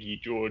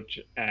County, George,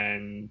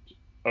 and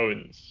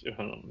Owens, if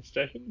I'm not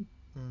mistaken.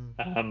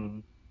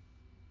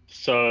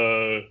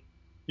 So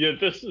yeah,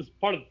 this is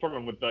part of the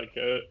problem with like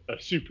a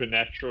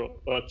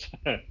supernatural.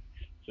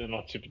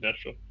 Not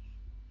supernatural.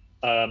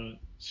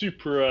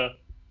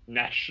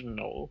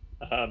 Supranational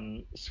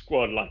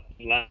squad like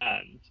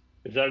Land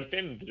is that at the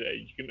end of the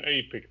day you can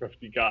only pick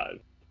 50 guys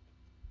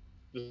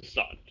to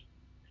start,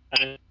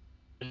 and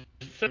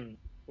it's some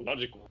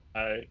logical.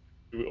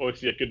 We always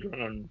see a good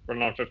run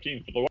on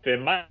 15 for the they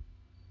might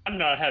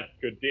not have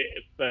good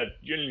depth, but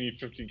you only need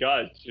 50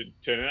 guys to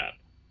turn up,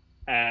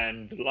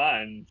 and the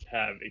Lions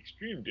have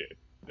extreme depth.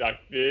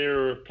 Like their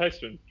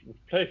replacement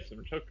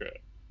hooker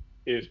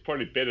is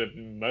probably better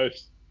than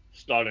most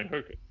starting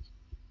hookers.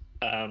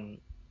 And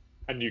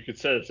you could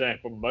say the same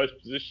for most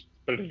positions,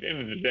 but at the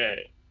end of the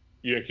day,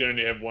 you can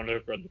only have one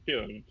hooker on the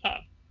field at a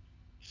time.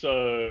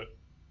 So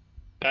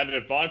that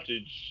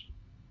advantage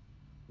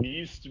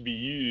needs to be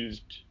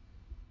used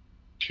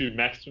to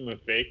maximum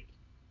effect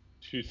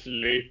to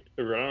select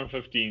around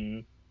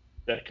 15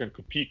 that can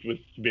compete with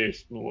the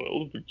best in the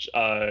world, which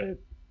I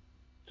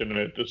don't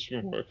know if this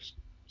works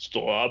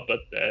still are, but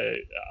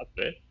they're out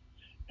there.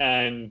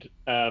 And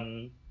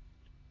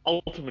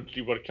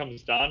ultimately, what it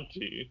comes down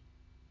to,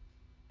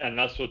 and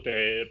that's what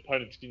their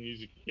opponents can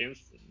use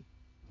against them,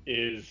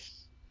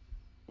 is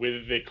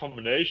whether their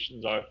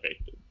combinations are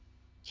effective.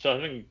 So I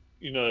think,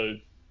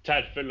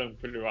 Tad Furlong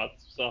pretty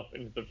writes himself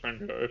into the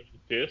front row for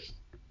the test.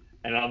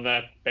 And on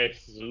that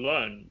basis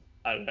alone,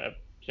 I'd have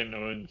Ken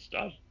Owens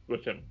start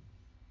with him.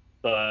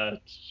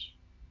 But,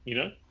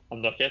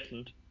 I'm not getting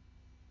it.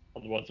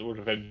 Otherwise, I would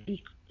have had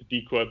a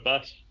decoy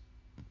bus.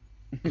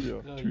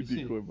 Yeah, 2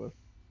 decoy buses.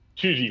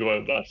 2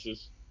 decoy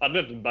buses. I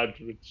didn't budge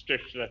would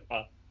stretch that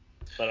far,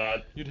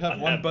 but You'd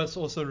have one bus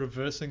also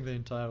reversing the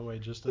entire way,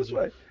 just as This you.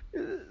 way.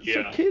 So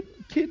Yeah.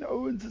 Ken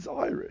Owens is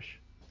Irish.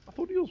 I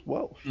thought he was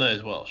Welsh. No,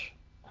 he's Welsh.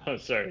 Oh,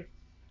 sorry.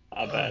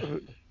 How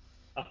bad.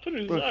 I thought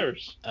it was Okay.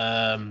 Irish.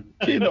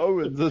 Ken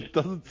Owens, it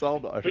doesn't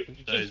sound But Irish. No,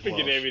 he's just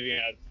figured Welsh. everything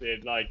I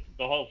said, like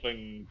the whole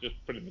thing, just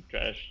put in the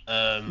trash.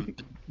 But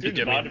You I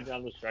invited mean, me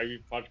on this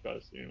rugby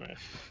podcast anyway.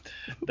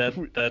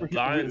 that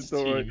Lions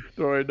team.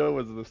 Don't worry, no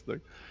one's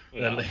listening.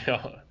 Yeah.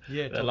 Yeah,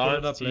 The I'll put it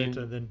Lions up team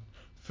later, then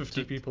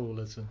 50 people will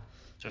listen.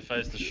 to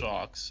face the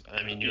Sharks.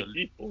 I mean, 50 you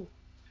people.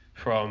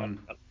 from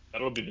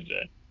That'll be the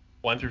day.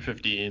 1 through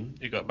 15,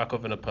 you got Buckle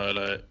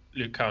Vinipola,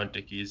 Luke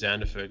Cowan-Dickey,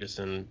 Xander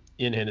Ferguson,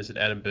 Ian Henderson,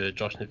 Adam Bird,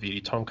 Josh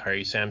Navidi, Tom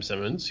Curry, Sam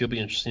Simmons. He'll be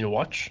interesting to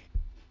watch.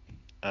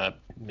 I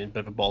mean, a bit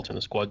of a bolt in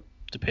the squad,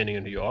 depending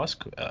on who you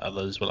ask.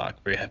 Others were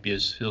like very happy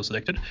as he was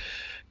selected.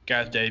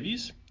 Gareth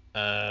Davies.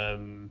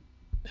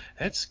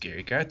 That's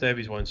scary. Gareth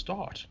Davies won't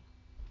start.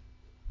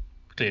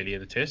 Clearly in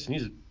the test, and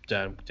he's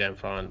a damn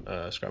fine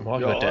scrum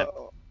half. You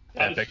got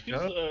Dan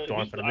Becker,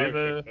 John van der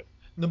Merwe,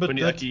 No, but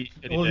Winnie that's, Aki,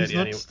 Eddie well, he's Daly,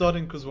 not Annie-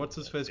 starting because what's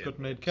his face got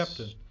made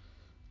captain.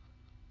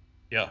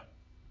 Yeah.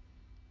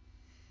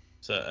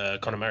 So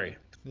Conor Murray.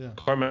 Yeah.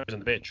 Conor Murray's on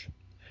the bench.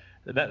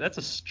 That's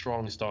a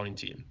strong starting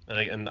team,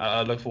 and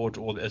I look forward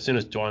to as soon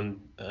as Duan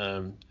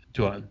van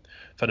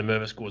der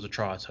Merwe scores a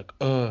try, it's like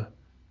oh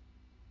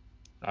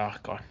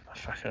god,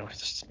 fuck, it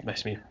just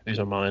makes me lose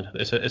my mind.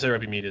 SA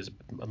rugby media is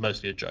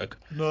mostly a joke,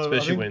 No,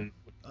 especially I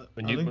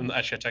think, when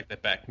actually I take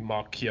that back.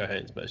 Mark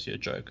Keohane's mostly a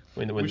joke.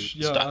 When I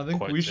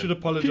think we should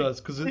apologize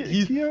because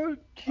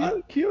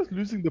Keo's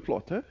losing the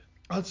plot, eh?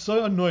 I'm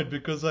so annoyed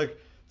because all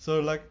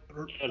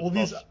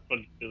these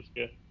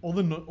all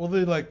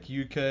the like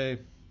UK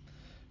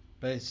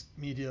based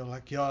media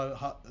like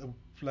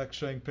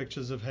showing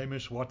pictures of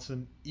Hamish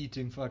Watson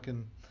eating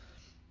fucking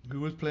who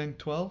was playing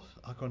 12?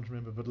 I can't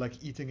remember, but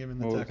like eating him in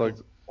the It's tackle. like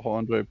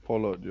Andre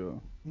Pollard, yeah.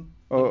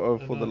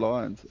 For the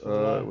Lions, For the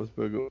Lions. it was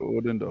Burger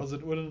Ordendale. Was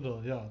it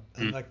Wollondale? Yeah.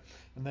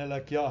 And they're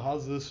like, yeah,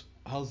 how's this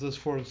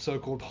for a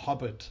so-called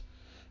hobbit?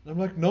 And I'm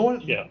like, no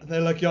one. Yeah.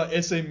 They're like,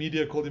 yeah, SA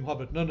media called him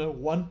hobbit. No,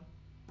 one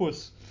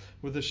puss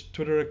with a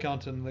Twitter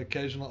account and the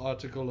occasional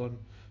article on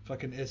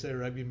fucking SA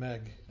Rugby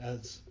Mag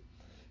has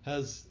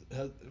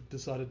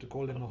decided to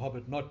call him a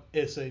hobbit, not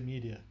SA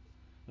media.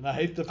 And I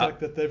hate the fact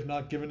that they've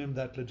now given him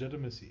that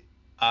legitimacy.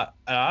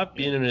 I've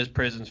been in his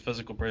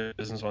physical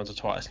presence once or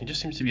twice, and he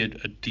just seems to be a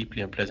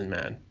deeply unpleasant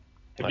man.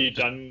 Have you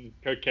done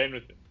cocaine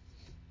with him?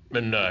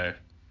 But no,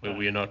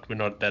 we're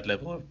not that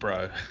level of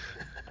bro.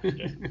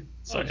 Okay.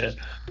 So yeah,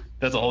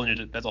 that's a whole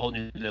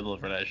new level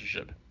of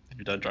relationship if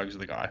you don't drugs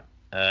with the guy.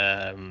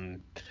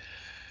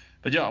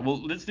 But yeah,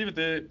 well, let's leave it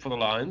there for the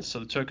Lions. So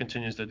the tour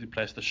continues that they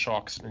place the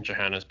Sharks in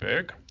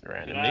Johannesburg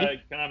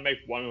randomly. Can I make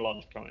one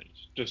last comment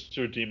just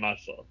to redeem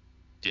myself?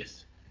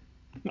 Yes.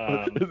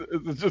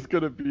 Is it just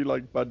going to be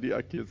like Bundy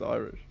Aki is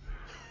Irish?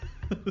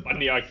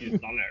 Bundy Aki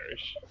is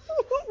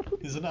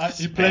non-Irish.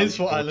 He plays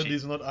for Naughty. Ireland.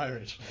 He's not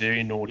Irish.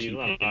 Very naughty. He's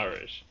not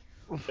Irish.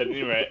 But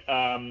anyway,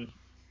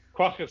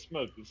 Quagga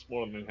Smith is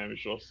smaller than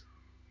Hamish Watson.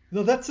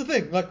 No, that's the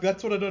thing. Like,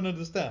 that's what I don't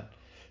understand.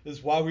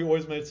 Is why we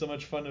always made so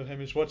much fun of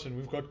Hamish Watson.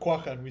 We've got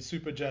Quagga and we're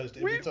super jazzed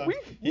every time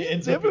he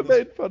ends up never in this.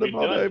 made fun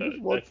about Hamish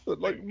Watson.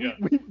 Like,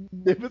 we've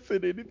never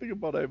said anything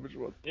about Hamish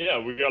Watson. Yeah,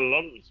 we got a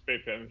lot of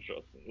respect for Hamish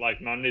Watson. Like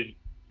 99%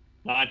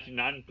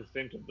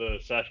 of the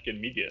South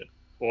African media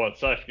or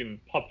South African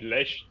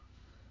population.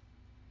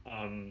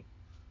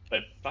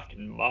 But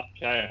fucking Mark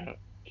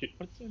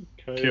what's his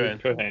name?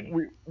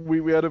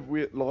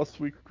 Cohen. Last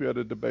week we had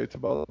a debate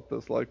about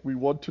this. Like, we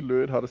want to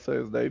learn how to say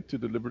his name to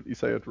deliberately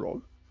say it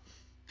wrong.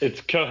 It's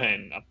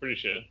Cohen, I'm pretty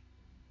sure.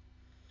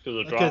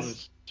 Because the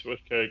drums with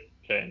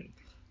Cohen.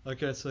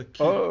 Okay, so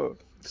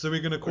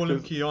we're gonna call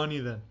him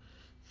Kiani then.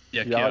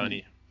 Yeah,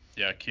 Kiani.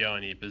 Yeah,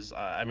 Kiani. Because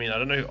I mean, I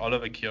don't know who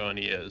Oliver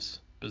Kiani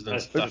is. Because then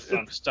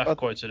Stuff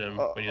quoted him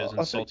when he was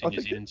insulting New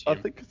Zealand team. I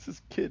think it's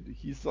his kid.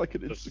 He's like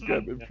an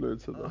Instagram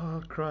influencer.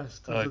 Oh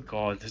Christ! Oh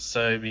God!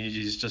 So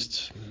he's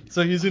just.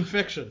 So he's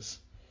infectious.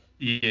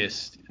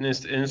 Yes, an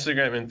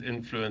Instagram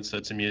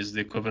influencer to me is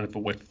the equivalent of a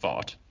wet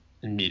fart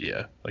in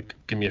media. Like,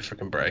 give me a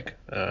freaking break.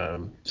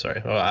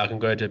 Sorry. I can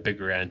go into a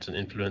big rant on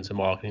influencer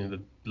marketing,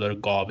 the load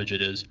of garbage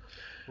it is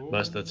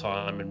most of the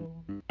time, and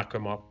macro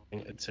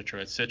marketing,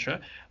 etc., etc.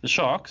 The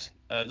Sharks,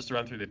 just to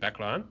run through their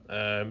backline,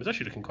 is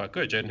actually looking quite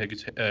good. Jaden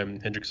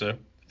Hendrickse,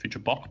 future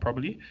Bok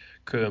probably.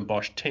 Kerwin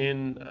Bosch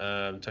 10,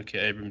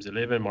 Takia Abrams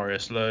 11, Mario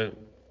Slow,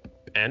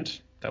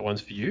 and that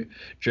one's for you.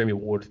 Jeremy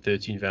Ward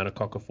 13, Vanna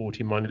Cocker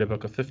 14, Manu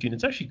Lebaka 15.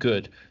 It's actually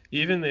good.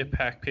 Even their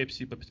pack,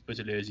 Pepsi,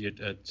 Butalezi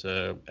at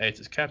 8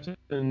 as captain,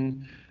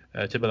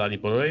 Tibalani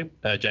Boy,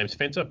 James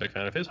Fenter, big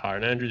fan of his,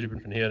 Hiron Andrews,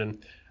 Ruben van Heerden,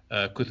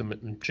 Kutha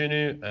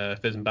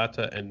Mchunu, Fez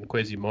Mbata, and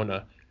Kwesi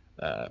Mona.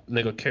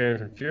 They got Karen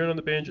van Vuren on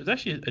the bench. It's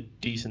actually a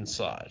decent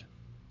side.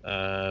 So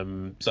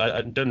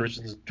Dylan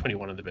Richardson's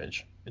 21 on the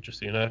bench.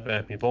 Interesting enough.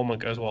 Anthony Volman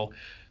goes well.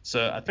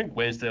 So I think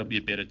Wednesday will be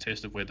a better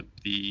test of where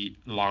the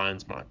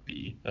Lions might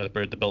be,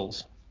 the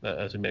Bills,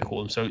 as we may call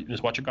them. So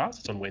just watch it, guys.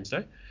 It's on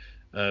Wednesday.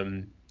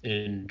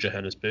 in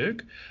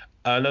Johannesburg.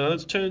 Now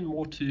let's turn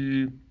more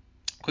to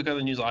quick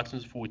other news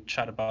items before we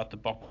chat about the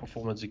Bok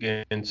performance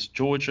against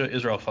Georgia.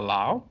 Israel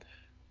Folau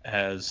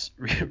has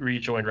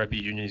rejoined rugby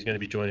union. He's going to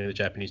be joining the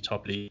Japanese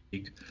top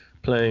league,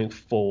 playing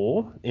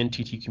for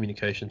NTT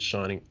Communications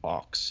Shining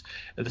Ox.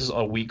 And this is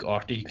a week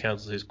after he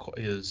cancels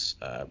his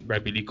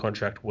rugby league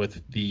contract with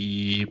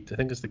I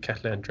think it's the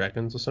Catalan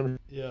Dragons or something.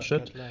 Yeah,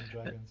 shit. Catalan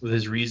Dragons. With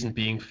his reason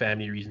being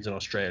family reasons in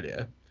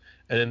Australia.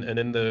 And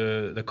then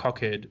the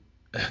cockhead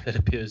that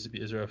appears to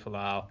be Israel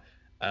Folau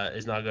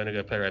is now going to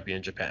go play rugby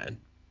in Japan.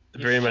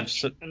 Very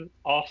much an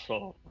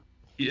arsehole.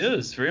 He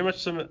is very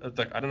much some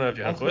like I don't know if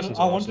Johan Goossens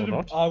I or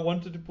not. I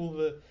wanted to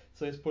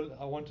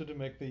I wanted to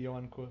make the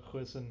Johan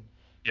Goossen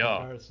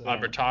comparison. I'm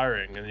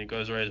retiring, and he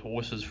goes raise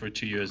horses for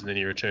 2 years, and then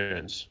he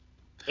returns.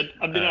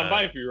 I mean, I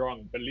might be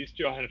wrong, but at least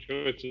Johan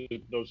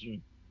Goossen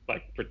doesn't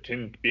like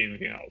pretend to be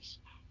anything else.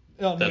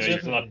 Yeah, no,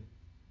 definitely.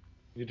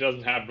 He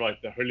doesn't have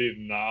like the holier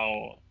than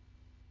thou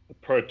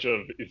approach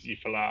of Izzy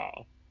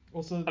Folau.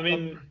 Also, I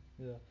mean,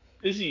 yeah.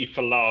 Izzy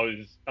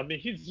Folau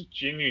he's a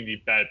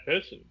genuinely bad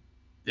person.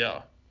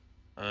 Yeah.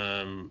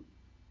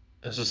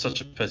 It's just such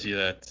a pity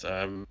that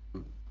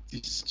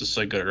he's just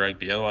so good at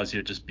rugby. Otherwise, he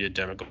would just be a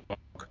demagogue.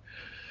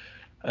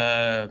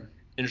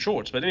 In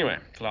short, but anyway,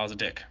 Folau's a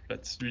dick.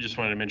 But we just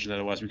wanted to mention that,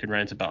 otherwise we can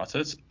rant about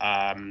it.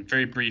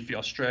 Very briefly,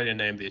 Australia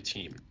named their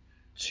team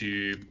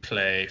to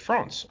play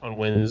France on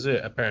Wednesday.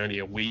 Apparently,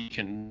 a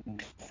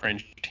weakened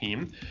French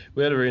team.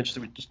 We had a very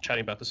interesting. We're just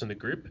chatting about this in the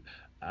group.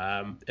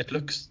 It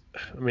looks.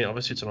 I mean,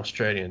 obviously it's an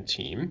Australian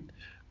team,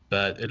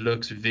 but it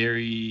looks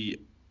very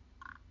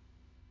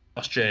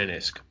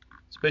Australian-esque.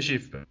 Especially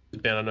if,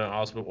 Ben, I know I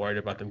was a bit worried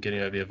about them getting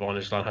over the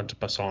advantage line. Hunter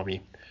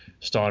Pasami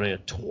starting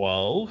at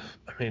 12.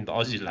 I mean, the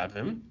Aussies love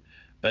him.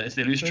 But it's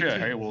their loose trio,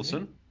 Harry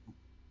Wilson.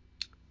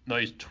 No,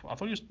 I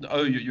thought he was.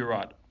 Oh, you're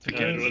right.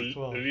 Forgive me.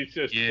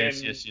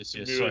 Yes.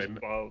 Sorry,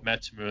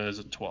 Matt Tamura is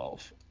at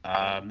 12.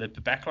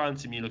 The back line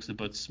to me looks a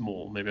bit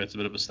small. Maybe that's a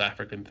bit of a South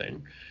African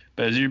thing.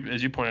 But as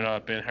you pointed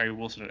out, Ben, Harry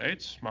Wilson at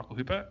 8, Michael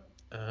Hooper.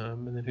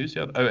 And then who's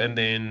the other? Oh, and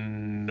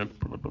then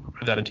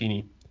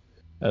Valentini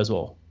as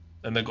well.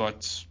 And they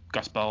got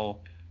Gus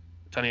Bell,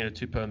 Taniela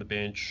Tupou on the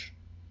bench.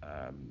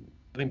 I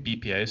think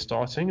BPA is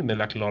starting, and then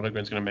like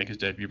Lonergan's going to make his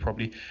debut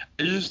probably.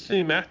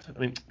 Interesting,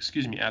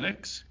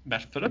 Alex,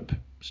 Matt Phillip,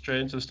 straight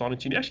into the starting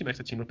team. He actually makes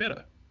the team look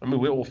better. I mean,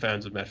 we're all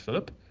fans of Matt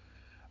Phillip.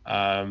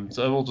 So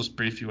I'll just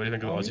brief you. What do you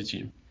think of the Aussie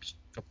team? Just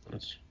a couple of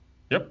minutes.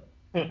 Yep.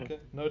 Okay,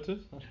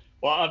 noted.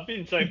 Well, I've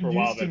been saying for a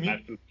while that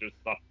Matt Phillip just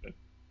sucked it.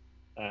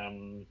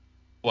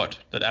 What?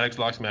 That Alex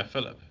likes Matt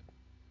Phillip?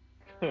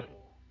 Alex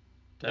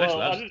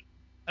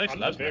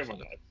loves Matt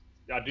Phillip.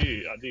 I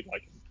do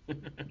like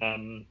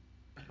him.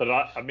 But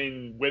I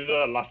mean, whether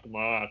I like him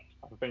or not,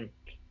 I think,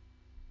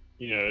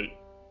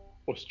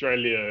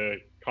 Australia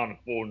can't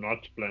afford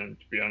not to play him,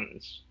 to be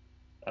honest.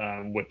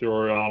 With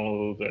Rory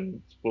Arnold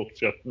and Will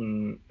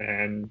Sutton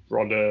and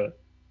Rodder,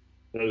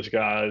 those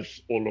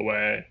guys all the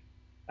way.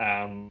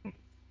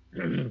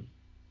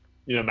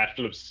 Matt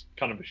Phillips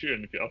kind of a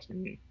shoe-in, if you ask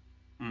me.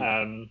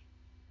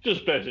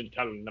 Just based on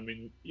talent. I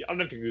mean, I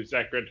don't think there's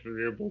that great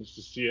variables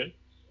to see it,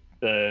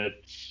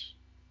 but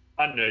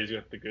I know he's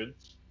got the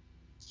goods,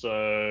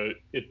 so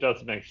it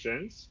does make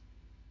sense.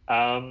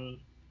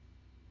 Going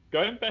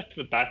back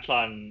to the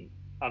backline,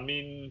 I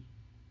mean,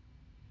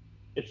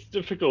 it's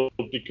difficult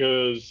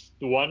because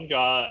the one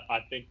guy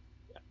I think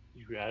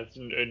who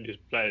hasn't earned his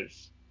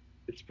place,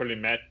 it's probably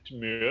Matt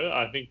Tamura.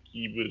 I think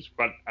he was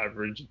quite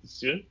average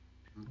this year,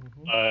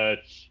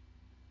 but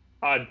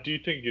I do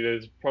think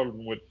there's a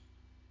problem with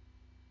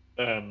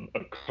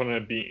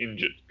O'Connor being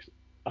injured.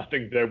 I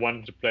think they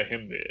wanted to play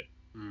him there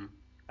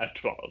at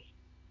 12.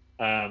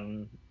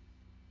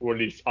 Or at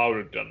least I would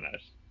have done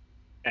that.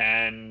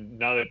 And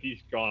now that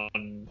he's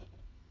gone,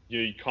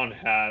 you can't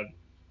have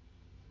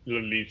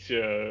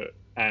Lolicio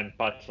and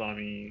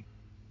Pasani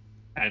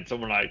and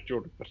someone like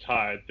Jordan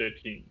Patai at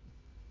 13.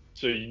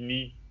 So you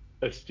need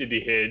a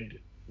steady head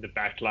in the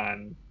back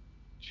line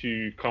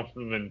to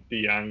complement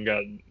the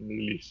younger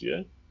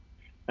Lolicio.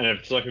 And if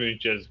it's like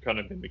Nunez kind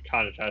of been the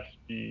kind of has to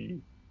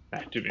be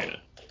Matumir.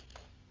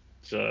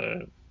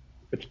 So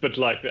it's a bit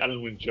like the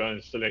Alan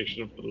Wynne-Jones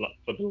selection for the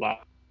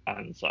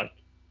Lions. Like,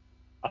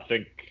 I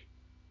think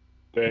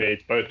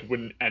they both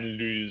win and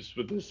lose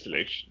with this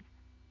selection.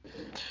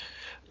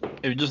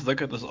 If you just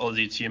look at this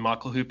Aussie team,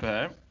 Michael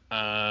Hooper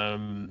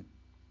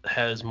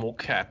has more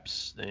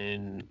caps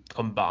than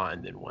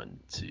combined than 1,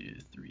 2,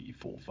 3,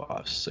 4,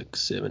 5,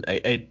 6, 7,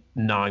 8,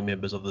 9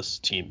 members of this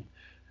team.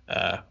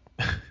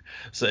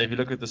 So if you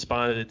look at the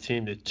spine of the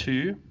team, they're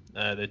 2,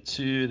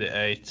 they're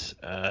 8,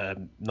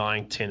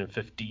 9, 10, and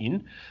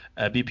 15.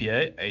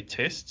 BPA, 8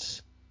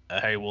 tests.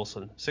 Harry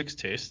Wilson, 6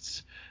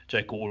 tests.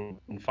 Jake Gordon,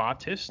 5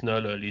 tests.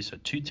 Nolo Elisa,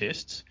 2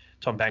 tests.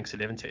 Tom Banks,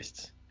 11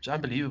 tests. Which is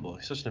unbelievable.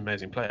 He's such an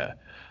amazing player.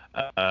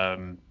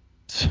 Michael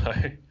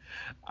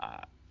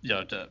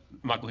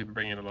Hooper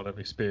bringing in a lot of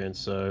experience.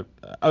 So,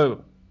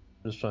 I'm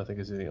just trying to think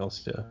of anything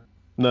else here.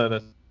 No,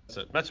 that's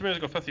it. Matt Tamura's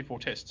got 54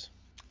 tests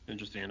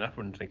Interesting enough.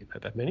 Wouldn't think it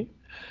had that many.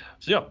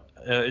 So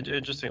yeah,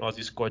 interesting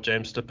Aussie squad.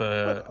 James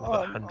Stipper But, with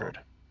 100.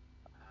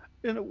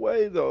 in a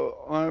way,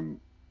 though,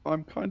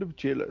 I'm kind of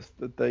jealous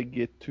that they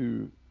get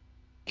to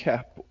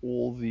cap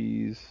all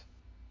these,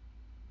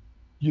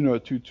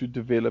 to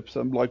develop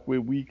some, like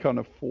where we kind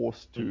of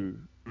forced to,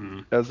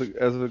 Mm. as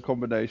a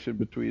combination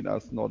between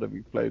us not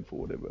having played for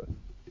whatever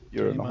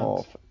year 3 and a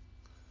months. half,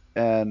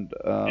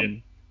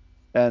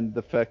 and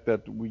the fact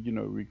that we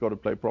got to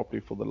play properly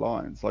for the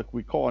Lions. Like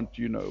we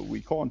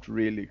can't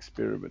really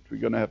experiment. We're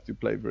gonna have to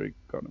play very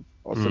kind of,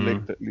 or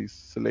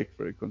select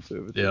very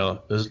conservatively. Yeah,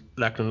 there's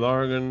Lachlan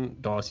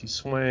Lorigan, Darcy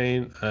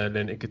Swain,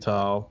 Len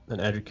Iketal, and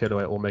Andrew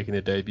Kellaway all making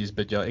their debuts.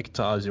 But yeah,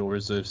 Iketal is your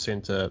reserve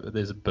centre.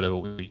 There's a bit of a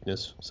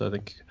weakness. So I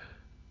think.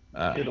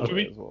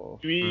 Kellaway as well.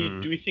 Do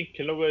we think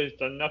Kellaway has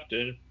done enough to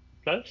earn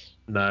place?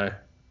 No,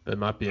 there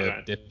might be a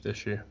Alright. depth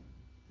issue.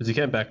 Because he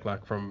came back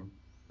from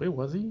where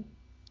was he?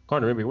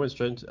 Can't remember. He went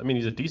straight. I mean,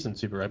 he's a decent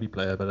Super Rugby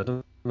player, but I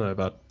don't know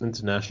about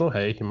international.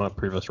 Hey, he might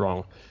prove us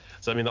wrong.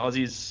 So I mean, the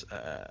Aussies.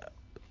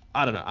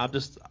 I don't know.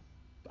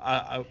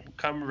 I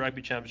come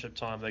rugby championship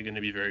time, they're going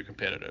to be very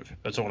competitive.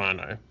 That's all I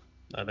know.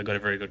 They've got a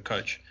very good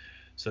coach,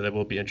 so they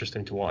will be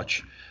interesting to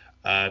watch.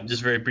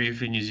 Just very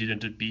briefly, New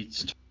Zealand did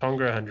beat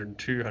Tonga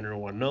 102,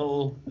 101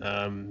 0.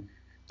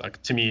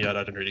 To me, I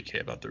don't really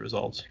care about the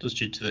results, just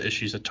due to the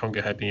issues that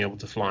Tonga had being able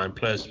to fly in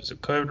players because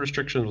of COVID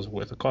restrictions, wasn't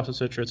worth the cost,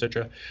 etc.,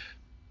 etc.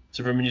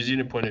 So from a New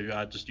Zealand point of view,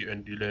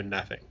 you learn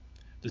nothing.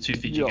 The two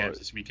Fiji games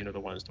this weekend are the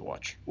ones to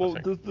watch. Well,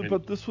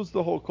 but this was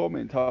the whole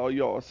comment.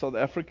 How South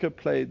Africa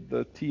played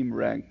the team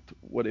ranked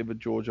whatever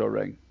Georgia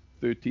ranked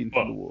 13th in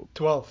the world,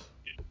 12.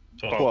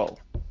 12,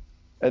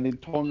 and then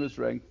Tonga's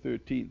ranked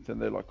 13th,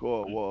 and they're like,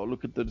 oh well,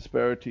 look at the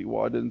disparity.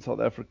 Why didn't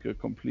South Africa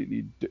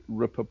completely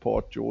rip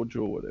apart Georgia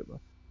or whatever?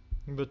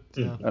 But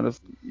yeah, And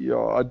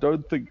I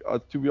don't think,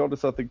 to be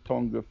honest, I think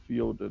Tonga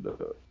fielded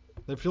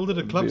they fielded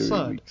a club very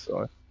side. weak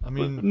side. I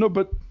mean,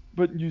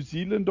 but New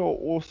Zealand are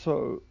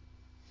also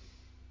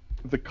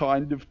the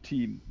kind of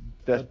team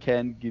that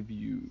can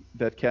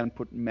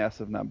put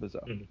massive numbers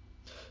up.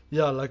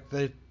 yeah, like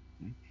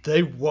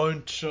they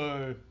won't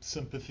show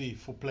sympathy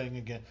for playing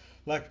again.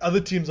 Like other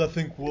teams, I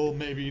think will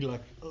maybe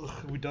like,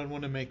 we don't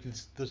want to make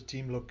this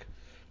team look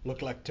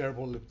like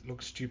terrible,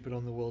 look stupid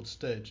on the world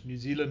stage. New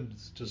Zealand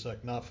is just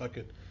like, nah, fuck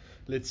it.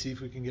 Let's see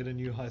if we can get a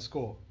new high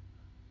score.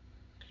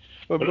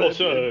 But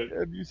also,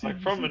 have you seen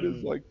like from an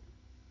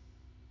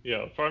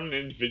an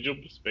individual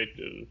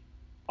perspective,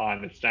 I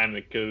understand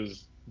it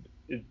because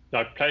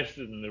like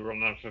places in the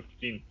round of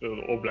 15 for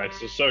the All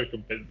Blacks are so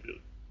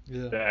competitive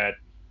Yeah. that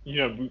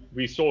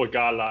we saw a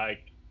guy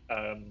like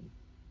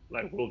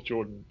Will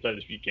Jordan play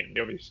this weekend.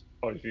 He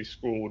obviously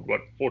scored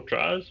 5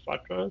 tries,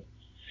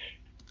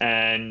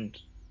 and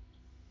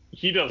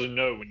he doesn't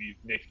know when he's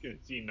next going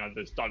to see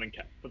another starting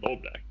cap for the All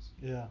Blacks.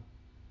 Yeah.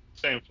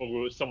 Same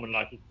for someone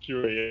like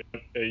Akira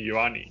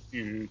Ioane,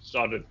 who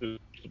started for the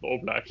All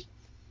Blacks,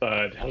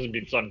 but hasn't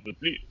been signed for the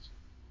Blues.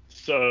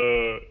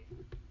 So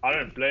I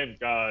don't blame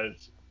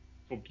guys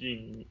for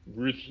being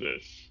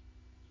ruthless,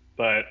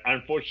 but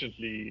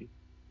unfortunately,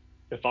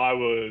 if I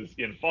was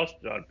Ian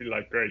Foster, I'd be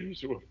like, great, you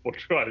scored 4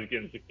 tries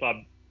against the club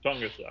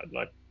Tonga side.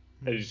 Like,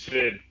 as you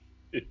said,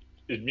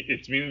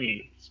 it's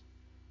meaningless.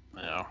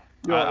 Yeah.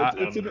 Yeah,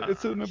 it's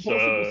an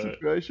impossible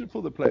situation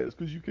for the players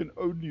because you can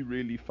only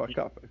really fuck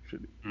up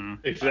actually.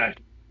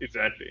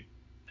 Exactly.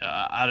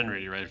 I didn't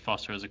really rate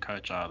Foster as a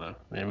coach either.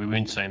 I mean, we've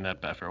been saying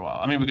that for a while.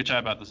 I mean, we could chat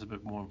about this a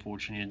bit more,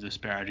 unfortunately, and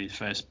disparities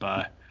faced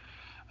by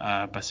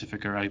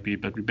Pacifica Rugby,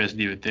 but we best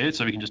leave it there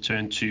so we can just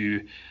turn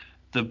to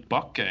the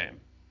Buck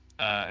game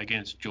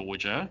against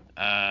Georgia.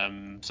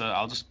 So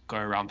I'll just go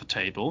around the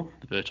table,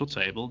 the virtual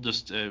table,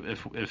 just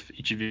if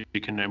each of you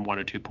can name 1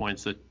 or 2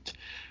 points that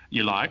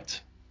you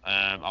liked.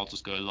 I'll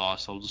just go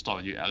last. I'll just start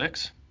with you,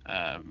 Alex.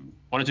 1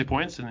 or 2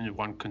 points, and then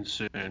 1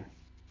 concern,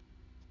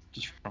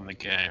 just from the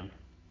game.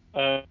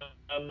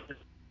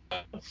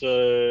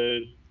 So,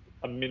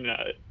 I mean,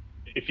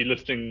 if you're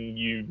listening,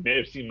 you may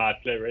have seen my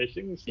play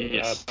ratings.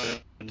 Yes.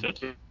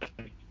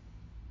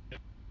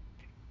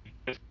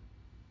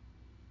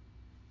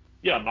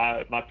 Yeah,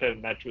 my player of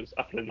the match was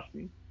Upland.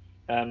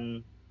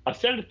 I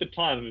said at the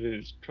time of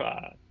his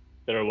try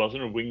that it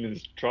wasn't a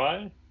winger's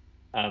try.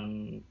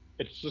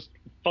 It just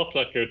felt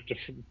like a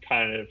different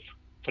kind of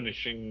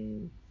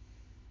finishing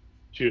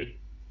to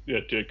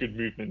a good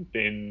movement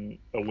than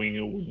a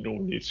winger would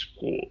normally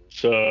score.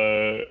 So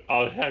I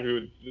was happy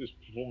with this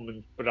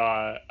performance, but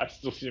I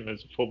still see him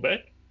as a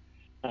fullback.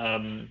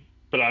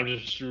 But I'm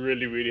just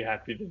really, really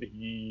happy that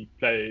he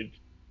played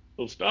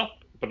full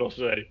stop, but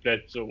also that he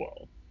played so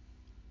well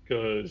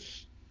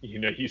because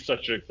he's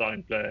such an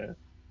exciting player,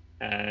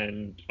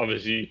 and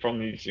obviously from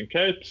the Eastern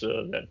Cape,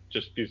 so that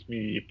just gives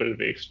me a bit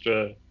of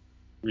extra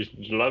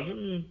reason to love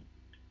him.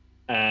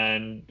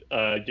 And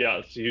so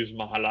he was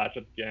my highlight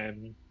of the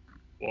game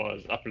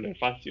was Apple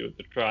Fasi with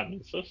the try and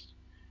assist.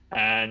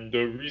 And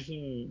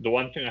the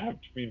one thing I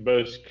have to be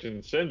most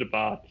concerned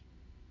about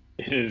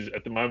is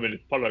at the moment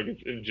if Polo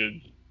gets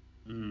injured,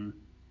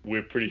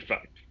 we're pretty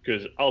fucked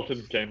because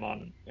Elton came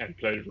on and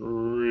played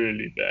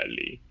really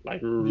badly,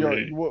 like Yeah,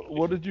 really.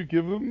 what did you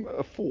give him?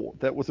 A 4.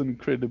 That was an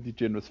incredibly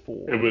generous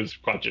 4. It was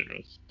quite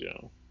generous, yeah.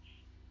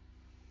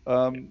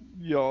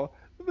 Yeah.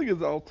 The thing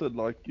is, Alton,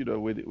 like,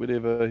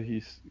 whenever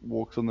he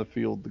walks on the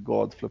field, the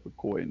guards flip a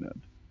coin,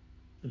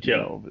 and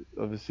Yeah.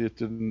 obviously it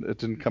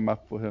didn't come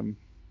up for him.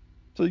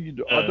 So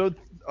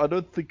I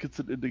don't think it's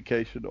an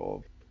indication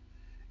of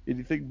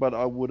anything, but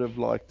I would have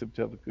liked him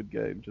to have a good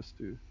game just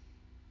to.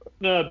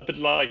 No, but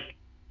like,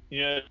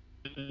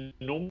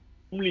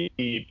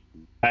 normally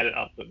bad at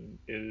Elton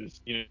is,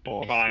 trying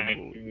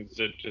Basketball. things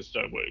that just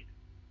don't work.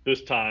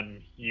 This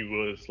time he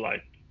was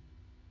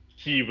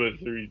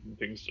the reason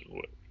things didn't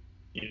work.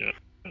 You know,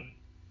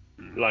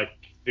 like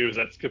there was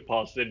that skip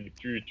pass then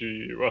through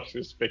to Roscoe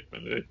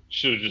Speckman that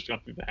should have just gone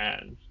through the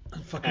hands.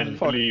 And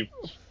Fuck. Lee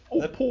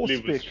Poor Lee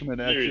was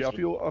Speckman, actually. furious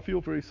with I feel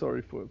very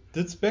sorry for him.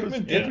 Did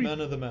Speckman get every- man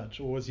of the match,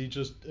 or was he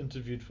just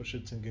interviewed for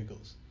shits and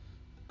giggles?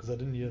 Because I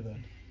didn't hear that.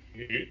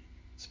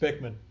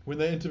 Speckman, when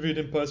they interviewed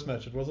him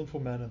post-match, it wasn't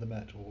for man of the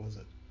match, or was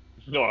it?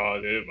 No,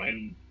 I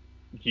mean,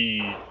 he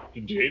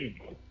did.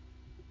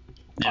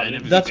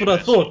 That's what I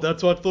thought.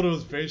 That's why I thought it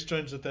was very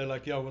strange that they're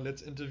like, yeah, well,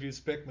 let's interview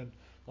Speckman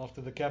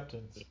after the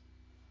captains.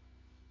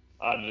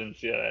 I didn't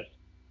see that.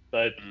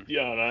 But,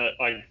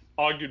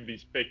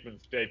 arguably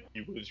Speckman's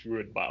debut was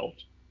ruined by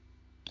Elton.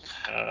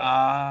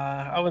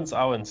 I wouldn't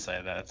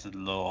say that. It's a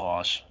little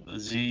harsh.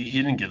 He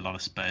didn't get a lot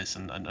of space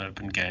and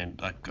open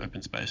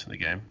space in the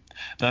game.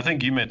 But I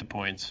think you made the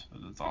point.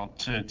 I'll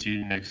turn to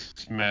you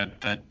next,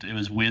 Matt. That it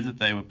was weird that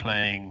they were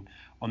playing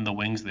on the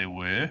wings they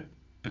were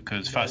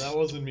because No, that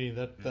wasn't me.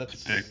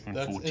 That's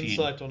 14.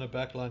 insight on a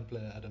backline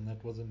player, Adam.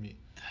 That wasn't me.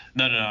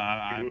 No.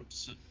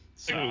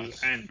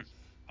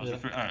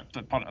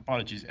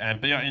 Apologies.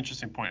 But yeah,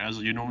 interesting point. As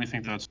you normally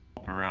think they'd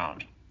swap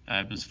around.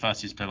 Because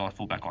first he's played a lot of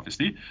fullback,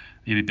 obviously.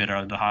 He'd be better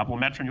under high ball.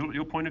 Matt, from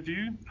your point of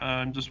view,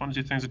 just one or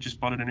two things that you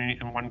spotted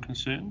in one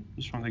concern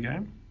just from the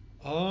game?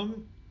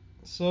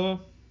 So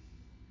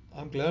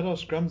I'm glad our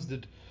scrums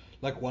did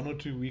like 1 or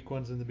 2 weak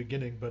ones in the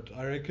beginning, but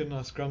I reckon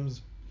our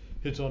scrums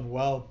hit on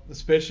well,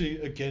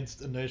 especially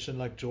against a nation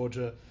like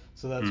Georgia.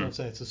 So that's what I'm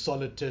saying. It's a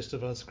solid test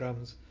of our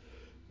scrums.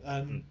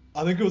 And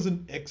I think it was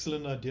an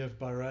excellent idea of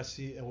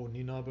Barassi or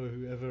Ninabo,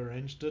 whoever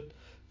arranged it,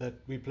 that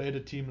we played a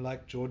team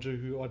like Georgia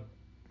who are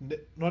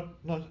not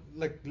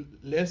like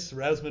less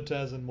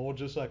razzmatazz and more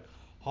just like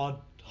hard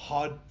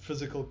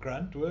physical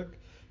grunt work,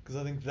 because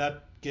I think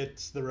that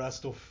gets the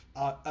rust off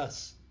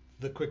us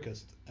the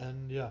quickest.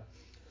 And yeah,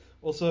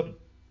 also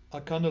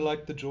I kind of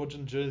like the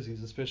Georgian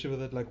jerseys, especially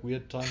with that like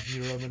weird Times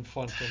New Roman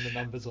font on the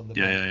numbers on the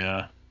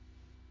back.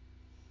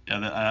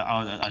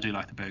 I do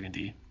like the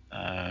burgundy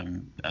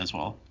as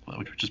well,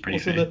 which is pretty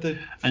Also fair. that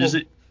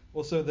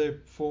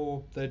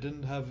they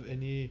didn't have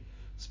any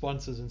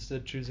sponsors,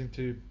 instead choosing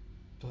to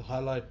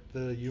highlight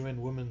the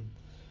UN Women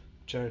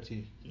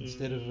charity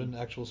instead of an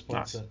actual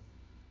sponsor.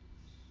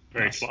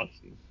 Nice. Very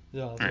classy.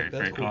 Yeah, I was very like,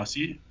 that's very cool.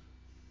 classy.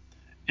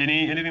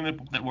 Anything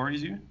that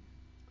worries you?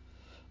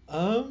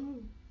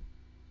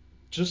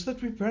 Just that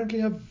we apparently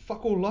have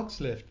fuck all locks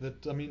left.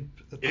 That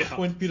at this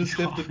point, Peter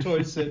Steph du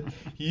Toit said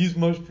he's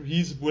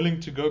willing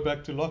to go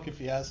back to lock if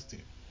he has to.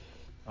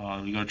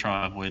 We got to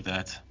try and avoid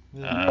that.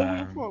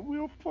 Yeah,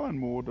 we'll find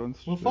more.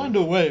 We'll find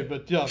a way,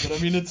 but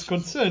it's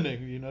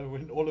concerning,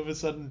 when all of a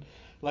sudden,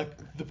 like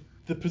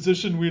the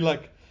position we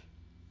like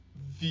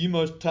the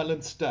most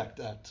talent stacked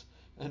at,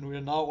 and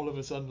we're now all of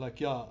a sudden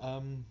like,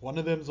 one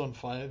of them's on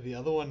fire, the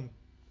other one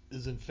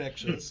is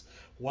infectious,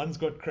 one's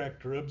got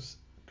cracked ribs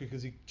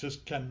because he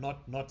just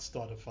cannot not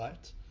start a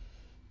fight,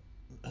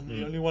 and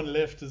the only one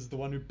left is the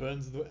one who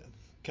burns the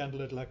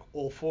candle at like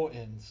all 4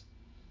 ends.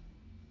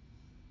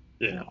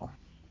 Yeah.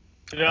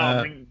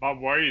 I mean, my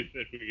worry is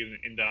that we're going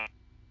to end up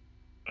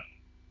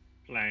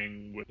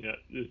playing with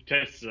the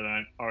tests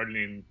that are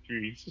only in 3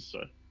 weeks or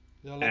so.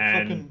 Yeah, like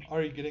fucking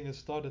Ari getting a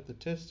start at the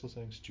test or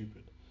something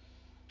stupid.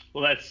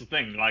 Well, that's the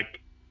thing. Like,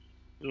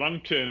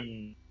 long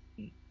term,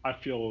 I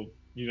feel,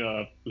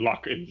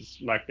 lock is,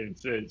 like it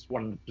says,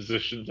 one of the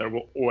positions that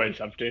will always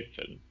have depth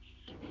in.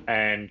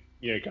 And,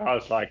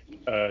 guys like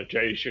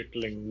Jay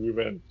Schickling,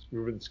 Ruben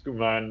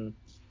Skuman,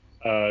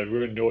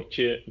 Ruben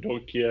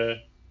Dortier,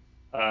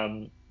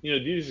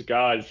 these are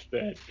guys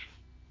that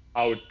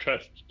I would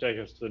trust to take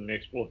us to the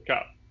next World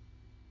Cup.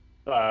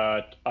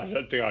 But I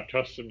don't think I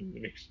trust them in the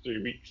next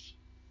 3 weeks.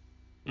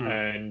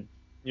 And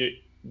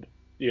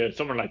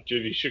someone like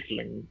Jody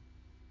Schickling,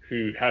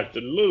 who has a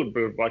little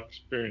bit of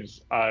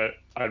experience, I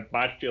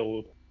might feel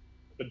a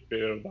bit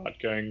better about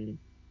going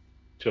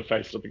to a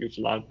face-off against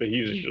the Lions, but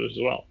he's injured as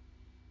well.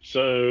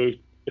 So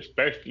it's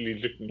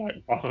basically looking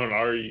like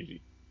Bahrain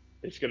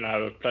is going to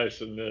have a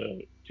place in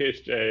the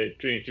Test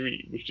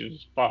 23, which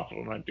is far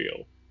from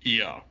ideal.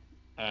 Yeah.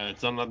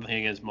 It's not nothing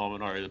against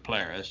Molinari, the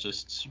player. It's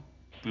just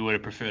we would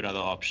have preferred other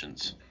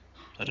options.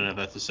 I don't know if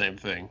that's the same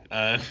thing.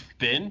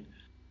 Ben,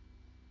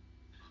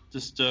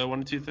 just 1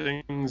 or 2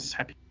 things,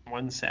 happy,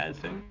 one sad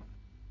thing.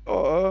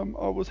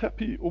 I was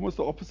happy, almost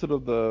the opposite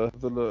of the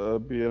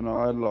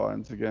BNI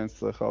lines against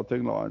the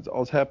Gauteng lines. I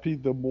was happy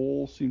the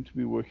mall seemed to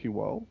be working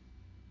well.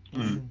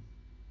 Mm.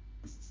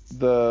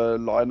 The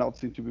line out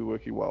seemed to be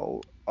working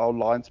well. Our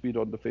line speed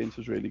on defense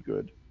was really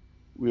good.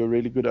 We were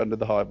really good under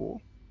the high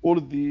ball. All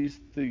of these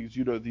things,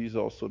 these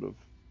are sort of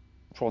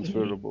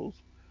transferables.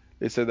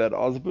 They say that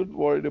I was a bit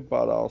worried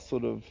about our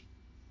sort of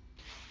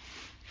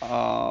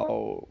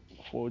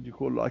what would you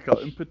call it, like our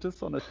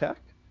impetus on attack.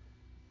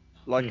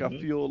 Like I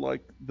feel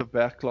like the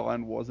back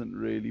line wasn't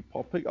really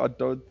popping. I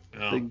don't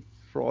think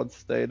Franz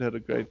Steyn had a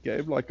great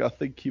game. Like I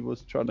think he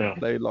was trying to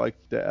play like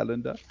De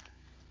Allender,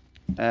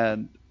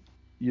 and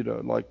he's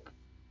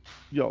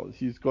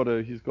got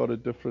a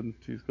different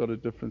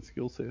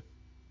skill set.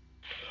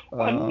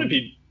 I don't know if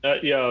he, I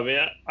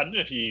don't know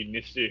if he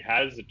necessarily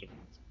has a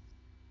difference.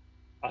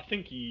 I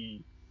think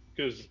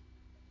because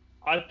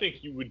I think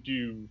he would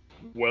do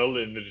well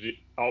in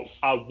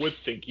I would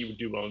think he would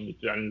do well in the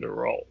janitor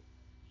role.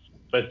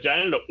 But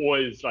janitor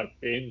always like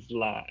bends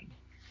line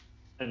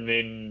and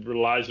then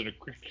relies on a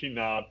quick clean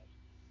out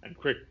and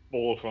quick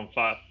ball from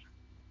Faf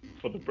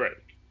for the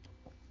break.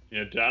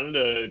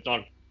 Janitor is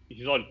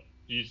he's not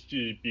used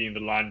to being the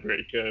line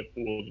breaker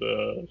for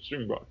the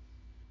Springbok.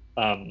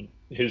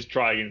 His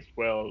try against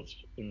Wales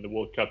in the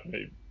World Cup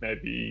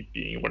maybe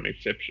being one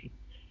exception.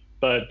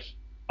 But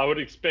I would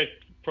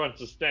expect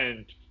Francis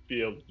Steyn to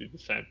be able to do the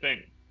same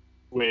thing,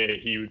 where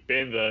he would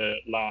bend the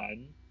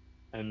line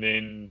and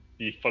then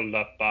be followed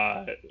up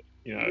by,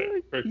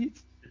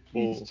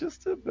 He's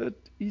just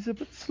he's a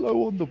bit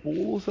slow on the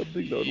ball or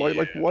something though.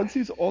 Like once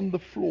he's on the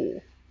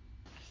floor,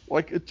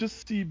 like it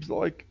just seems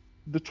like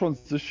the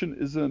transition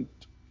isn't.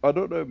 I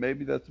don't know.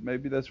 Maybe that's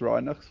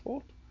Reinach's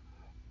fault,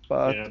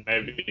 but yeah,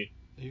 maybe.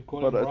 You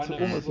call him it's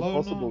Reinach almost slow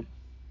impossible. now?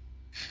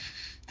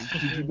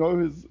 Did you know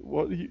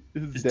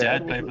his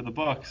dad played for the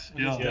Bucks?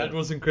 His dad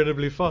was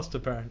incredibly fast,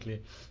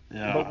 apparently.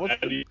 Yeah.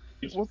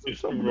 Wasn't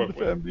someone in the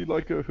family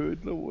like a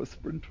hurdler or a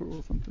sprinter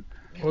or something?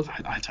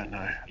 I don't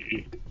know.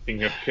 You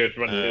think of Kurt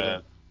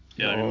Van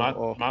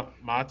Leeuwen.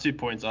 My 2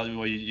 points.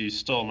 You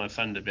stole my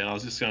thunder, Ben. I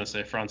was just going to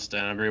say Franz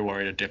Steyn. I'm very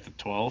worried at depth of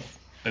 12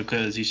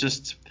 because he's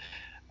just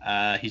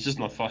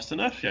not fast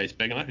enough. Yeah, he's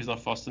big enough. He's not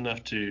fast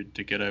enough to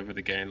get over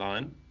the gain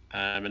line.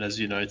 And as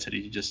you noted,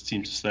 he just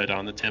seems to slow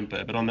down the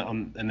tempo. But and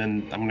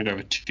then I'm going to go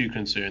with 2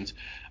 concerns.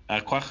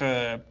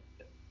 Kwagga,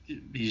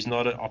 he's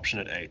not an option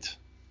at 8.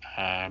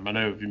 I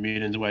know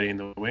Vermeulen's waiting in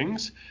the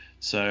wings,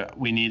 so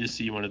we need to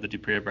see one of the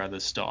Dupree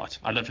brothers start.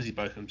 I'd love to see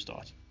both of them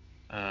start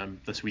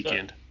this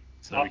weekend,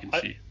 so we can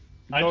see.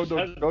 No,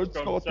 don't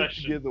start them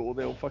together, or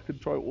they'll fucking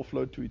try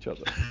offload to each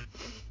other.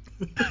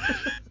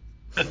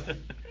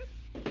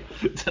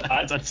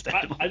 I just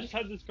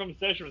had this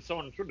conversation with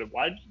someone on Twitter.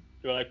 Why do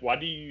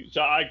you?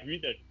 So I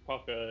agree that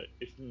Kwagga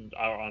isn't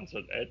our answer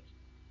at 8,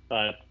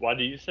 but why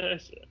do you say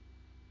so?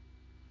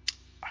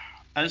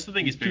 I just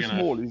think he's big too enough.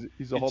 Small.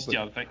 He's a hobbit.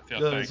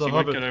 He's a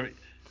hobbit.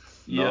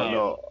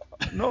 No,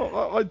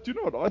 I do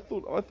not. I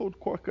thought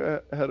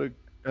Kwagga had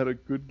a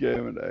good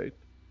game at 8.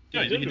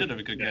 Yeah, he did have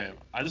a good game.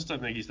 I just don't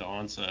think he's the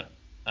answer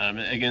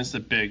against a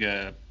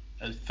bigger,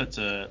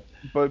 fitter.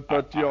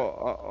 But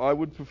I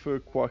would prefer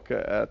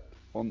Kwagga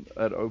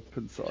at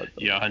open side.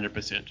 Though. Yeah,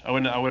 100%. I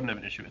wouldn't have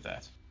an issue with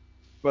that.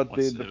 But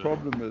then the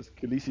problem is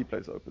Kolisi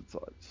plays open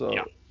side. So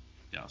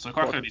yeah. So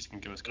Kwagga at least can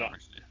give us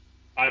coverage there.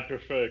 I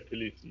prefer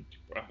Kolisi to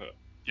Kwagga.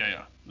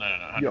 Yeah. No.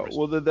 100%. Yeah,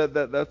 well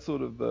that's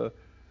sort of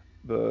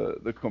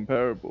the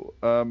comparable.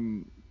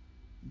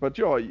 But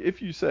yeah,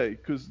 if you say,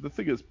 because the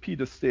thing is,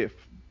 Peter Steff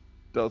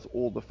does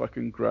all the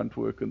fucking grunt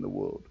work in the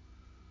world.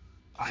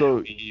 So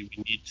we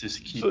need to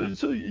keep him.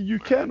 So you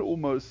can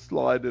almost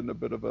slide in a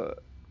bit of a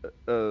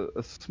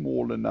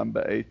smaller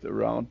number 8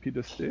 around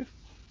Peter Steff.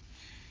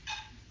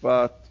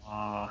 But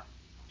I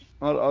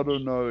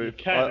don't know if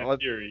you can in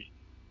theory.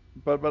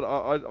 But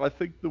I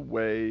think the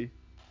way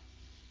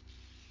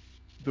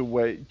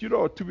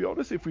to be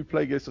honest, if we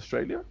play against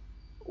Australia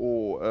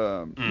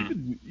or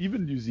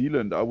even New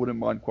Zealand, I wouldn't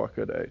mind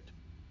Kwagga at 8.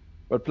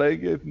 But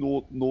playing against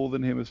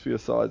Northern Hemisphere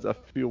sides, I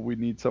feel we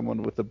need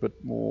someone with a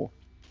bit more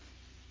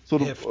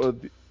sort of.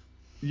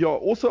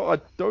 Also, I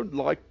don't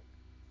like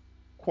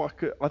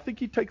Kwagga. I think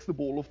he takes the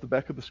ball off the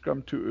back of the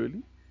scrum too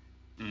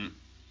early.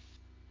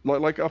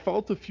 Like I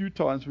felt a few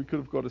times we could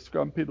have got a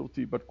scrum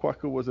penalty, but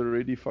Kwagga was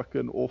already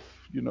fucking off,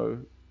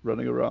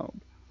 running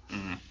around.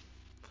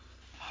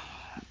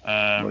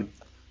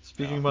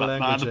 Speaking my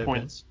language, my other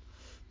points.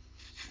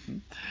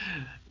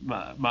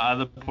 My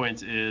other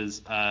point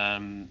is,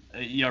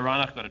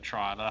 Reinach got a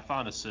try, but I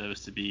found the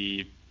service to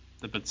be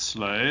a bit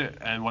slow.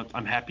 And what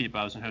I'm happy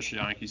about is when Herschel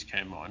Jantjies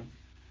came on,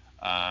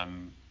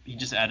 he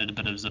just added a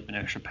bit of zip and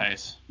extra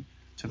pace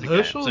to the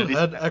Herschel game.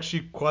 had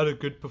actually quite a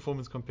good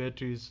performance compared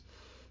to his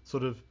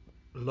sort of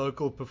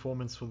local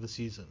performance for the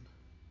season.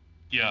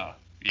 Yeah.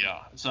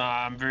 So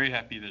I'm very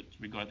happy that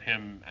we got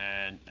him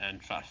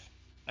and Faf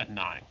at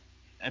 9.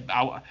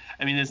 I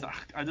mean,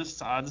 I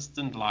just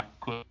didn't like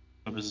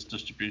Quibber's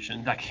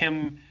distribution. Like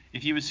him,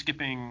 if he was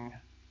skipping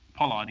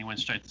Pollard, he went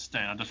straight to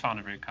Steyn. I just found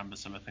it very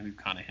cumbersome. I think we've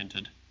kind of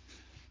hinted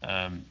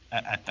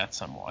at that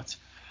somewhat.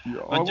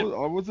 Yeah, But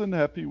I wasn't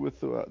happy with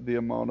the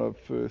amount of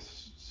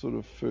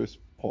first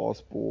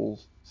pass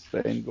balls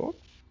Steyn got.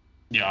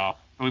 yeah,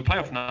 but we play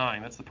off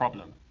 9. That's the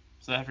problem.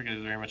 South Africa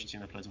is very much a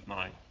team that plays off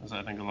 9, as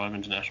I think a lot of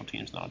international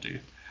teams now do.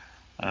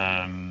 But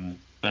I'm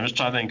just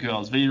trying to think who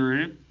else.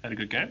 Viru had a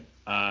good game.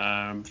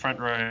 Front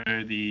row,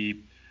 the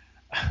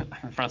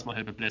Francois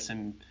Herbert, bless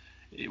him,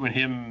 when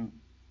him,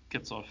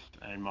 Kitsoff,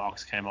 and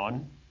Marks came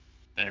on,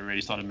 they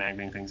really started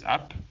mangling things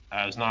up.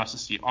 It was nice to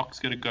see Ox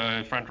get a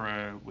go. Front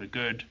row, we're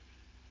good.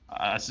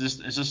 It's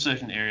just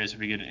certain areas if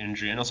we get an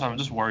injury. And also, I'm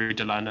just worried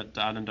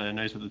Delander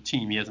knows with the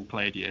team he hasn't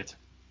played yet,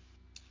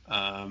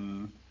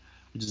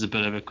 which is a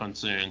bit of a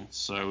concern.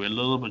 So we're a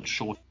little bit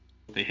short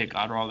of the Heck.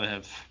 I'd rather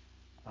have,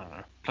 I don't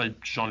know, played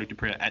Jean-Luc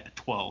Dupré at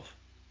 12.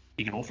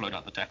 He can offload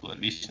out the tackle. At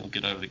least he'll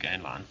get over the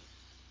gain line.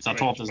 So our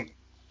 12 doesn't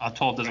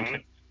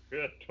click.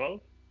 Yeah, 12?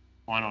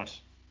 Why not?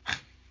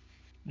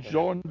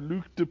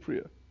 Jean-Luc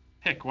Dupré.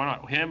 Heck, why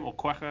not? Him or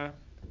Quacher?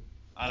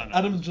 I don't know.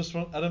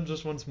 Adam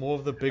just wants more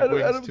of the big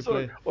wings to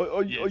play.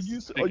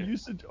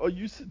 Are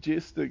you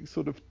suggesting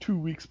sort of 2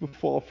 weeks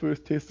before our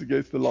first test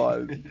against the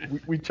Lions,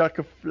 we chuck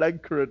a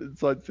flanker at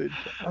inside centre?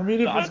 I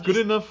mean, if it's good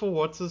enough for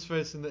what's his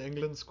face in the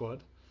England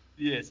squad.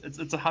 Yes,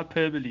 it's a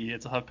hyperbole.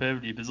 It's a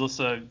hyperbole. There's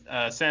also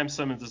Sam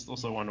Simmons is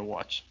also one to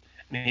watch,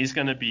 and he's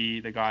going to be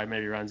the guy who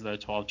maybe runs the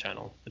 12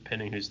 channel,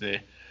 depending who's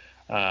there.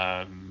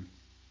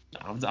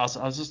 I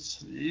was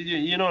just,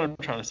 you know what I'm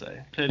trying to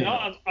say. Clearly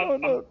No,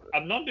 No.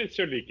 I'm not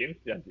necessarily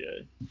against the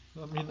idea.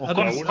 I mean, Of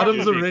Adam's course,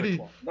 Adam's obviously, already.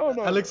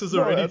 No, Alex is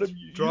already Adam,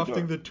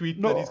 drafting the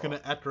tweet that he's no. going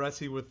to at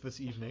Rassie with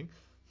this evening.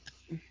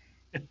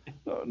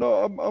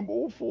 No, I'm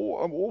all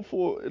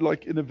for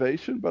like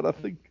innovation, but I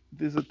think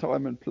there's a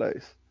time and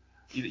place.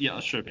 Yeah,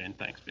 sure, Ben.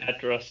 Thanks, Ben.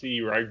 At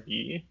Rusty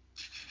Rugby,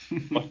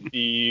 what do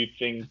you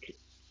think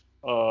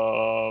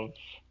of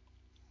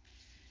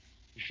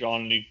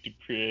Jean-Luc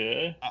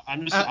Dupré? Why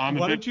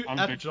don't you I'm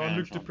a at big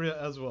Jean-Luc fan of Dupré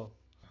as well,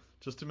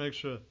 just to make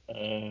sure Let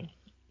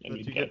that me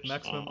you get touch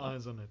maximum now.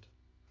 eyes on it.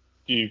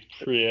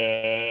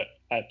 Dupré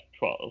at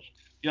 12.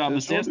 Yeah,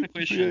 but that's the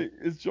question.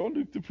 Is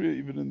Jean-Luc Dupré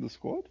even in the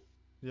squad?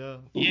 Yeah.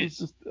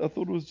 Yes. I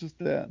thought it was just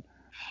Dan.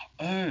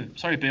 Oh,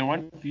 sorry, Ben.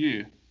 One for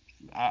you.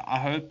 I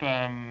hope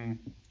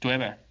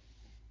Dweber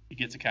he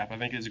gets a cap. I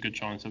think there's a good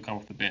chance he'll come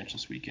off the bench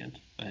this weekend.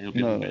 He'll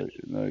be on the bench.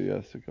 No, he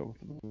has to come off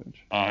the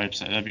bench. I hope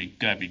so.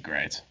 That'd be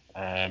great.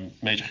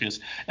 Major Chios.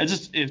 It's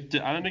just if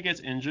Delander gets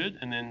injured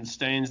and then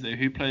Steyn's there,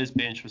 who plays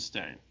bench for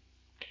Steyn?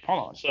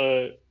 Pollard.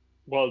 So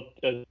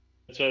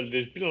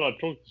there's been a lot of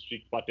talk this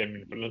week about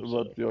Damien Phillips.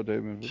 About the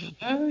Damien Phillips.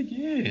 Oh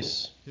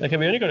yes. Okay,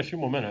 we only got a few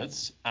more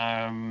minutes.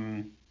 Let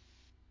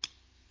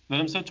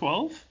him say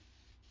 12.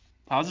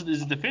 Is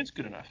the defense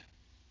good enough?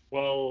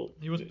 Well,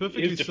 He was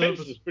perfectly his defense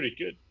service- is pretty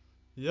good.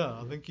 Yeah,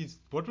 I think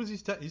what was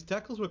his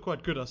tackles were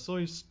quite good. I saw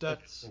his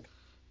stats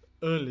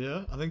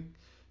earlier. I think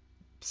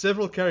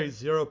several carries,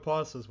 0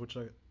 passes, which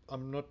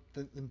I'm not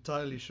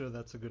entirely sure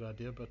that's a good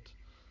idea, but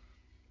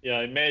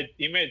Yeah,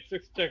 he made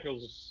 6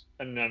 tackles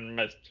and then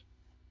missed.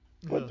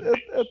 But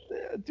yeah.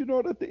 do you know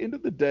what? At the end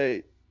of the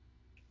day,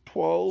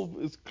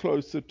 12 is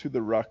closer to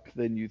the ruck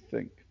than you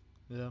think.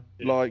 Yeah.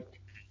 Like,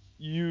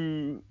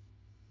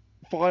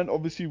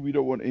 obviously we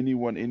don't want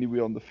anyone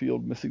anywhere on the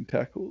field missing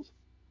tackles,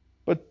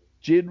 but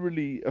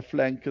generally a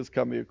flanker's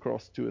coming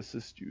across to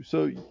assist you.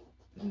 So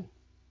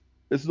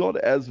it's not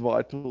as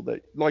vital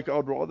that, like,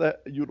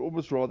 you'd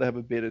almost rather have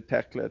a better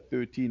tackler at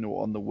 13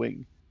 or on the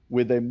wing,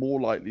 where they're more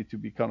likely to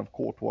be kind of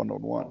caught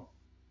one-on-one.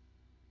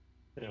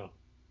 Yeah.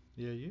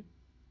 Yeah, you?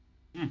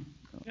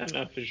 Yeah,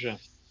 no, for sure.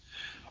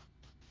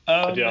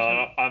 Okay.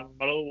 I'm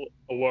a little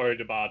worried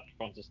about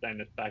Francis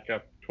Steyn at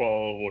backup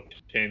 12 or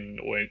 10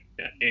 or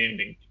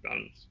anything, to be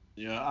honest.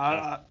 Yeah,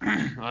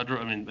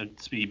 I mean,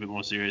 to be a bit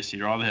more serious,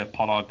 you'd rather have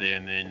Pollard there,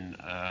 and then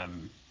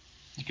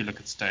you could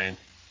look at Steyn,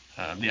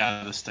 the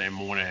other Steyn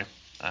Mornay.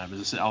 As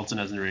I said, Elton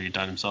hasn't really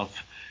done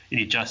himself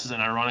any justice,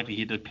 and ironically,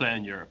 he did play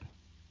in Europe.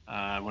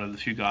 One of the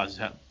few guys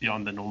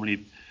beyond the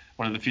normally,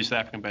 one of the few South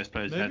African-based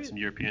players who had some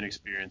European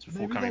experience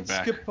before coming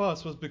back. Maybe that skip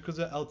pass was because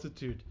of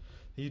altitude.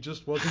 He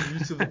just wasn't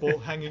used to the ball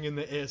hanging in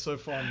the air so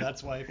far, and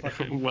that's why he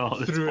fucking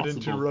threw it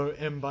into row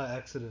M by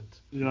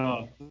accident.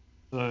 Yeah,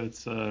 so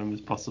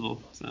it's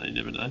possible. So you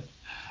never know.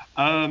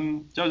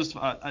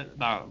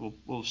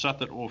 We'll shut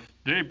that off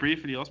very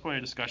briefly. Last point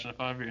of discussion I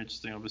found very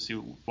interesting. Obviously,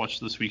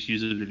 watch this week's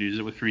User to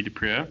Loser with Free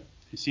Dupré.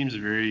 He seems a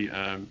very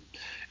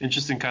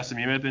interesting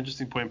customer. He made the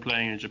interesting point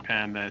playing in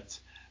Japan that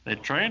they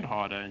trained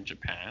harder in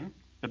Japan,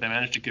 but they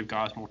managed to give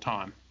guys more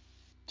time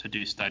to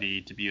do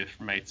study, to be with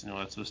mates and all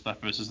that sort of stuff,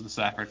 versus the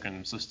South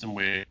African system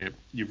where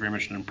you're very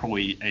much an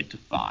employee 8 to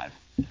 5.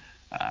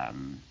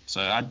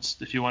 So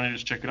if you want to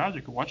just check it out,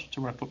 you can watch it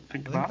to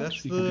think about it.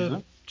 That's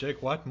the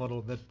Jake White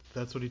model.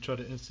 That's what he tried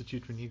to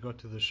institute when he got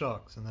to the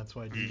Sharks, and that's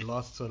why he didn't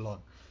last so long.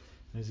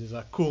 And he's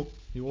like, cool,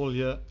 you're all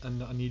here,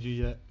 and I need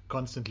you here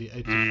constantly,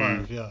 8 to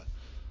 5, yeah.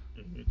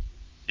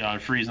 Yeah,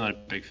 and Free's not a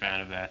big fan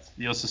of that.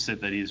 He also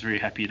said that he's very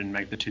happy he didn't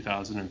make the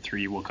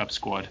 2003 World Cup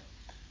squad.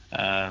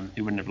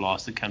 He wouldn't have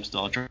lasted Camp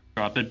Style.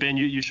 But Ben,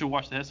 you should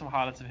watch. There's some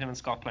highlights of him and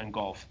Scott playing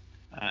golf.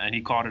 and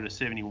he carded a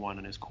 71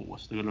 in his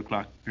course. They look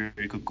like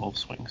very good golf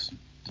swings.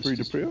 Free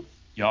to Priya?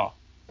 Yeah.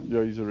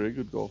 Yeah, he's a very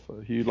good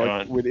golfer. He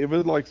Yeah.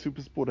 whenever like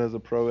Supersport has a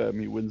pro-am,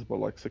 he wins by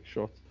like 6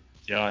 shots.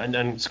 Yeah,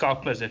 and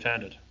Scout plays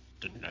left-handed.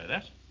 Didn't know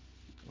that,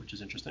 which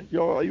is interesting.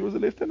 Yeah, he was a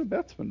left-handed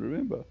batsman.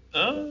 Remember?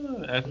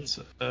 At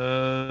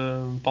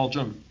Paul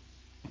Jim.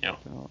 Yeah.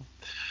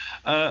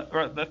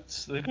 Right, I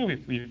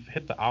think we've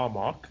hit the hour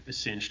mark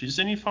essentially. Is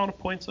there any final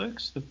points,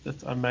 Oaks,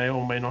 that I may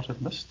or may not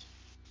have missed?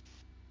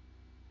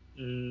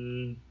 I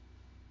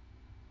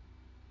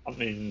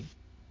mean,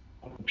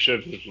 I'm sure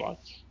there's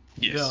lots.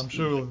 Yes. Yeah, I'm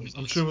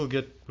sure we'll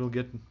get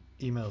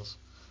emails.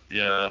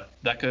 Yeah,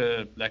 lack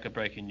of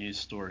breaking news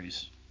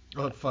stories.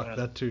 Oh fuck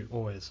that too,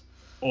 always.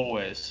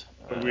 Always.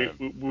 But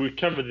we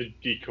cover the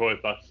decoy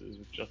buses,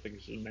 which I think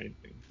is the main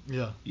thing.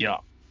 Yeah. Yeah.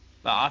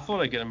 I thought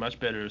I'd get a much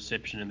better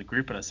reception in the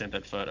group when I sent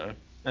that photo,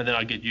 and then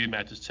I get you,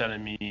 Matt, just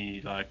telling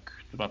me like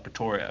about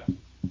Pretoria.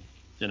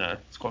 You know,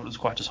 it's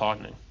quite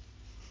disheartening.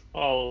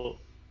 Well,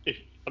 if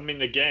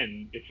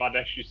I'd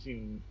actually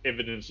seen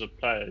evidence of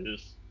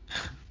players.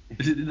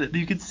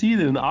 You can see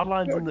them in the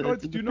outlines Yeah, in the,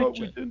 guys, in do the you know what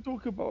picture. we didn't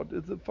talk about?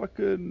 It's a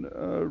fucking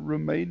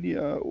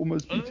Romania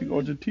almost beating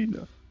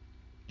Argentina.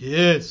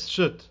 Yes,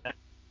 shit.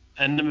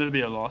 And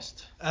Namibia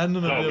lost. And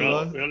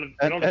Namibia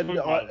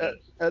lost.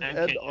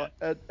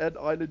 And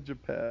Island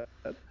Japan.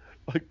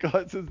 Like,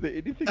 guys, is there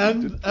anything?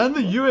 And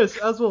the US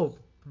as well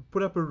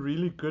put up a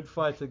really good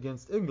fight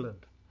against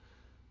England.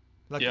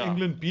 Like Yeah.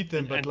 England beat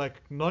them, but And- like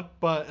not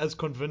by as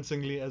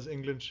convincingly as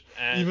England,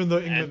 even though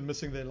England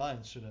missing their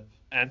lines should have.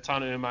 And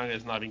Tana Umanga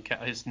has now been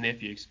his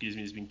nephew,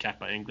 has been capped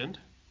by England.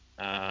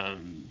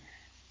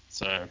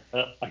 So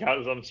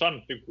I'm starting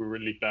to think we're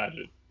really bad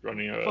at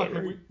running a. Fuck,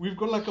 we've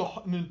got like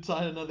an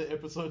entire another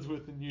episode's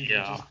worth of news we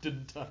just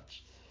didn't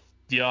touch.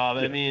 yeah,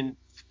 I mean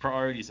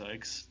priorities,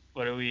 folks.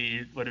 What are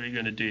we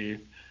going to do?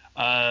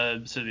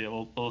 So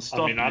yeah, we'll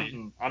stop. I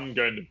mean, I'm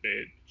going to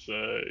bed. So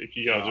if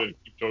you guys want to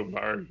keep talking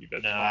about rugby,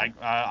 that's fine.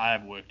 I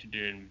have work to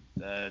do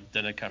and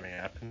dinner coming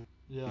up.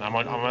 Yeah. And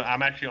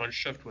I'm actually on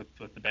shift with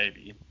the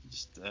baby.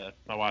 Just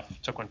my wife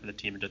took one for the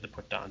team and did the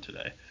put down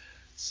today.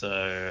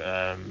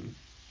 So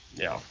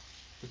yeah.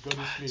 But go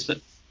to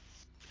sleep.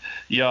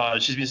 Yeah,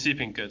 she's been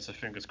sleeping good, so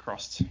fingers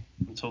crossed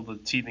until the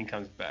teething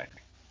comes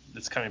back.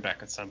 It's coming back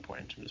at some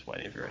point. I'm just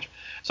waiting for it.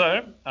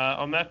 So,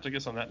 on that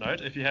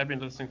note, if you have been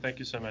listening, thank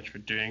you so much for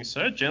doing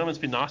so. Gentlemen, it's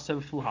been nice to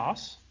have a full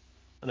house.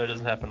 I know it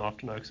doesn't happen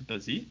often. Oaks are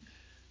busy.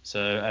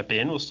 So,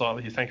 Ben, we'll start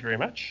with you. Thank you very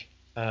much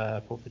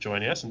for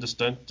joining us. And just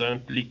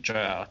don't leak Joe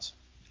out.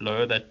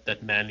 Lower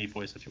that manly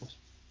voice of yours.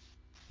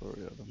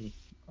 Sorry, Adam.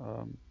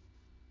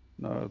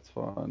 No, it's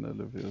fine.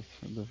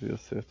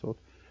 Olivia's settled.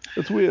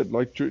 It's weird.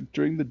 Like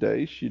during the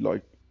day, she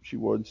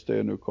won't stay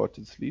in her cot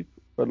and sleep.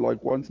 But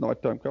like once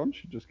nighttime comes,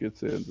 she just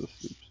gets there and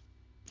just sleeps.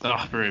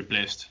 Oh, very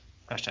blessed.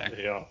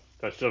 Hashtag. Yeah,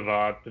 that's the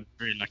vibe.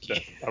 Very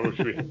lucky. I wish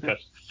we had that.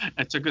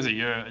 It took us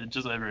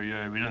just over a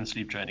year. We didn't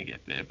sleep trying to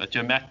get there. But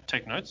Matt,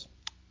 take notes.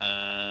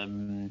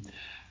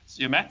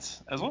 So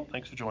Matt as well.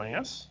 Thanks for joining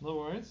us. No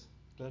worries.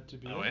 Glad to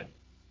be here.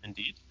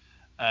 Indeed.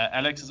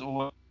 Alex, as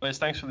always,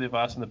 thanks for the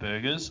advice on the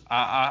burgers.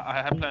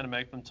 I have planned to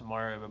make them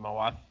tomorrow, but my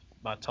wife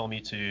might tell me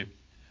to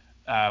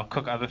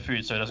cook other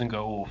food so it doesn't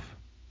go off.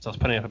 So I was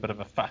putting up a bit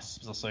of a fuss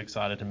because I was so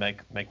excited to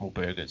make more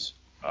burgers.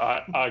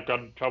 I got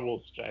in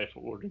trouble today for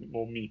ordering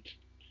more meat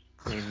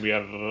when we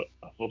have a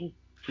little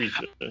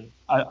freezer.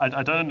 I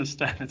don't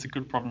understand. It's a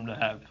good problem to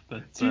have.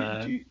 But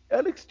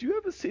Alex, do you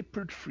have a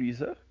separate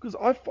freezer? Because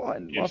I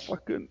find my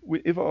fucking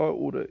whenever I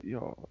order,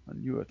 I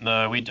knew it.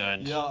 No, we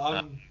don't.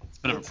 Yeah, it's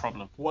a bit of a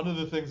problem. One of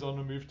the things I want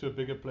to move to a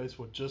bigger place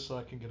for, just so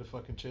I can get a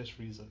fucking chest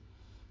freezer.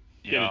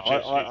 Yeah,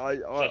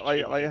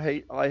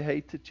 I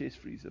hate the chest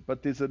freezer,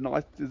 but there's a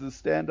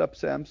stand-up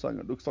Samsung.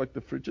 It looks like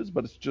the fridges,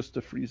 but it's just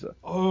a freezer.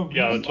 Oh,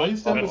 yeah, I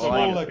used to have a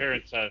small like.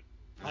 Parents have.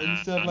 I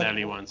used to have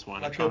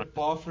like a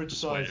bar fridge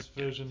size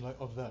version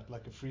of that,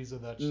 like a freezer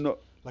that's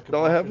like a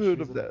bar I have fridge heard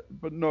freezer. of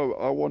that, but no,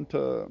 I want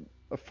a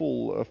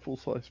full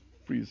size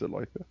freezer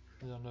like that.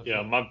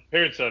 Yeah, my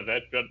parents have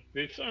that, but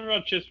there's something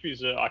about chest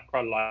freezer I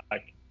quite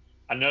like.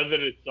 I know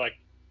that it's like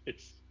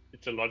it's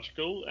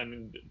illogical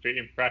and very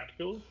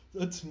impractical.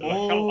 It's I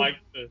kind of like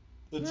the.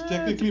 It's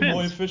technically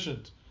more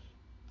efficient.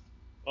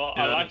 Well,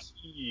 I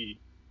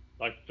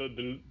like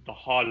the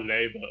hard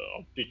labor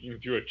of digging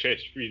through a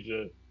chest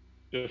freezer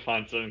to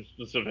find something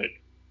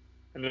specific,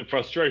 and the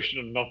frustration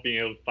of not being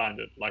able to find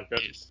it. Like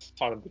that's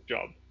part of the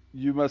job.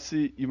 You must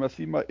see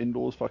my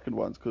in-laws fucking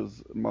once,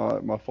 because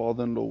my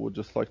father-in-law would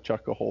just like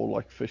chuck a whole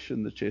like fish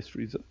in the chest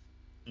freezer.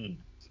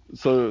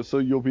 So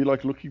you'll be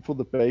like looking for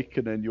the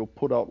bacon and you'll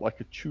put out like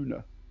a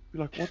tuna. Be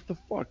like, what the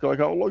fuck? Like,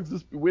 how long is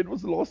this? When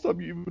was the last time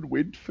you even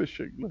went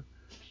fishing?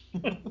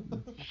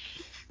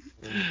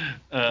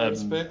 I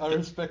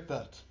respect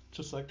that.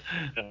 Just like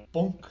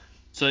bonk.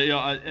 So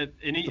yeah,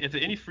 if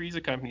there are any freezer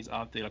companies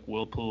out there like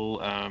Whirlpool,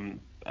 who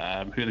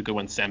are the good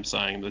ones?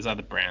 Samsung. There's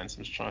other brands.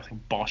 I'm just trying to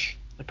think. Bosch.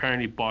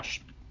 Apparently Bosch,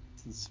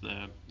 since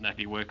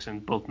Natalie works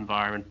in built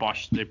environment,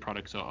 Bosch, their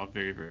products are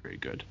very, very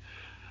good.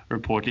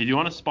 Reportedly. Do you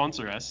want to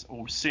sponsor us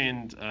or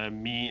send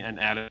me and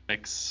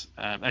Alex,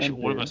 actually And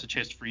all of Ben. us, a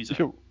chest freezer?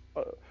 Yo, I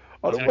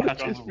was don't gonna want a cut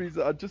you chest off.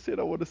 freezer. I just said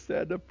I want a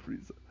stand-up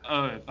freezer.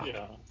 Oh,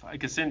 Yeah. I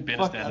can send Ben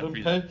a Fuck stand-up Adam,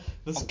 freezer.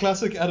 this is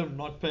classic Adam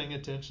not paying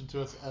attention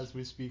to us as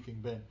we're speaking,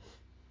 Ben.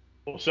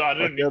 Also, I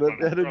don't Like, need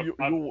one. Adam,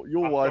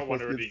 your I've wife got one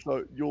must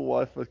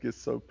already. get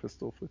so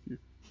pissed off with you.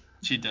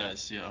 She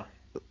does, yeah.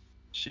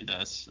 She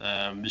does.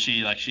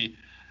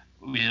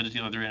 We had a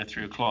deal with her in at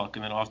 3 o'clock,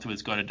 and then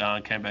afterwards got her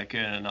down, came back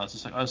in, and I was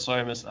just like, oh,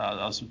 sorry, miss.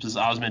 I was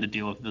meant to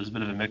deal with, there's a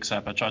bit of a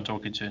mix-up. I tried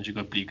talking to her, and she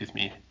got bleak with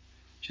me.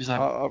 She's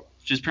like,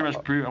 she's pretty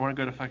much proved, I want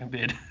to go to fucking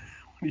bed.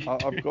 What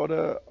are you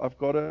doing? I've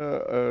got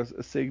a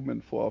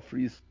segment for our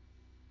freezer.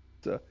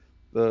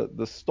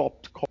 The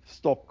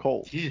stop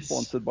cold, Yes.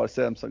 sponsored by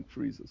Samsung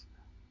freezers.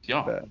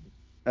 Yeah.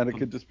 And it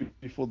could just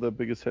be for the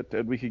biggest hit,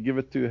 and we could give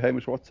it to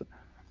Hamish Watson.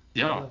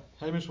 Yeah.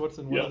 Hamish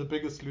Watson, one of the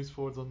biggest loose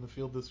forwards on the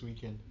field this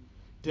weekend.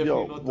 Yeah,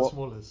 Definitely not the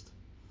smallest.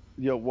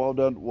 Yeah, well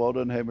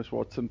done, Hamish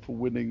Watson, for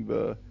winning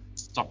the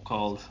Stop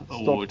Cold Stop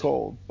Award.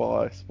 Cold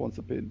by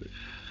Sponsor Pending.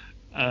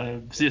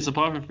 So yes,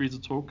 apart from Freezer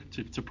Talk,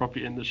 to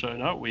properly end the show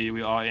now,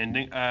 we are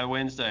ending.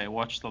 Wednesday,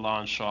 watch the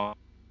Lions Sharks.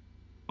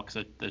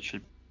 That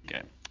should be a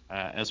game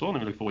as well. And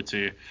we look forward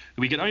to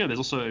the weekend. Oh yeah, there's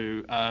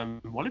also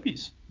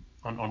Wallabies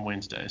on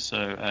Wednesday. So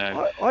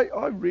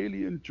I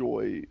really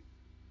enjoy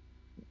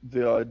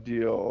the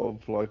idea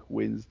of like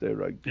Wednesday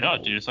rugby. yeah,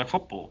 dude, it's like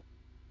football.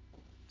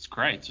 It's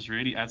great. Just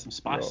really add some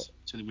spice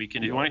to the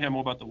weekend. If you want to hear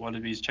more about the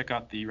Wallabies, check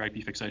out the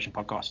Rugby Fixation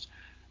podcast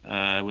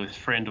with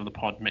friend of the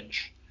pod,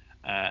 Mitch,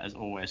 as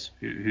always,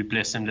 who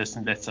bless him, lets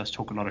us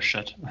talk a lot of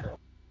shit.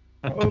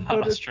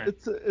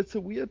 But it's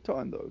a weird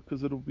time though,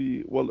 because it'll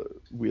be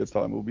weird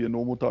time. It'll be a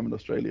normal time in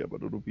Australia,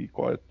 but it'll be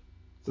quite.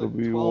 It'll like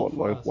be 12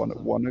 what, for like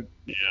us, one.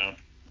 Yeah.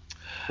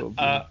 So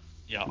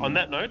Yeah. On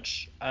that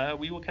note,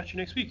 we will catch you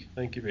next week.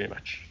 Thank you very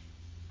much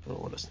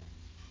for listening.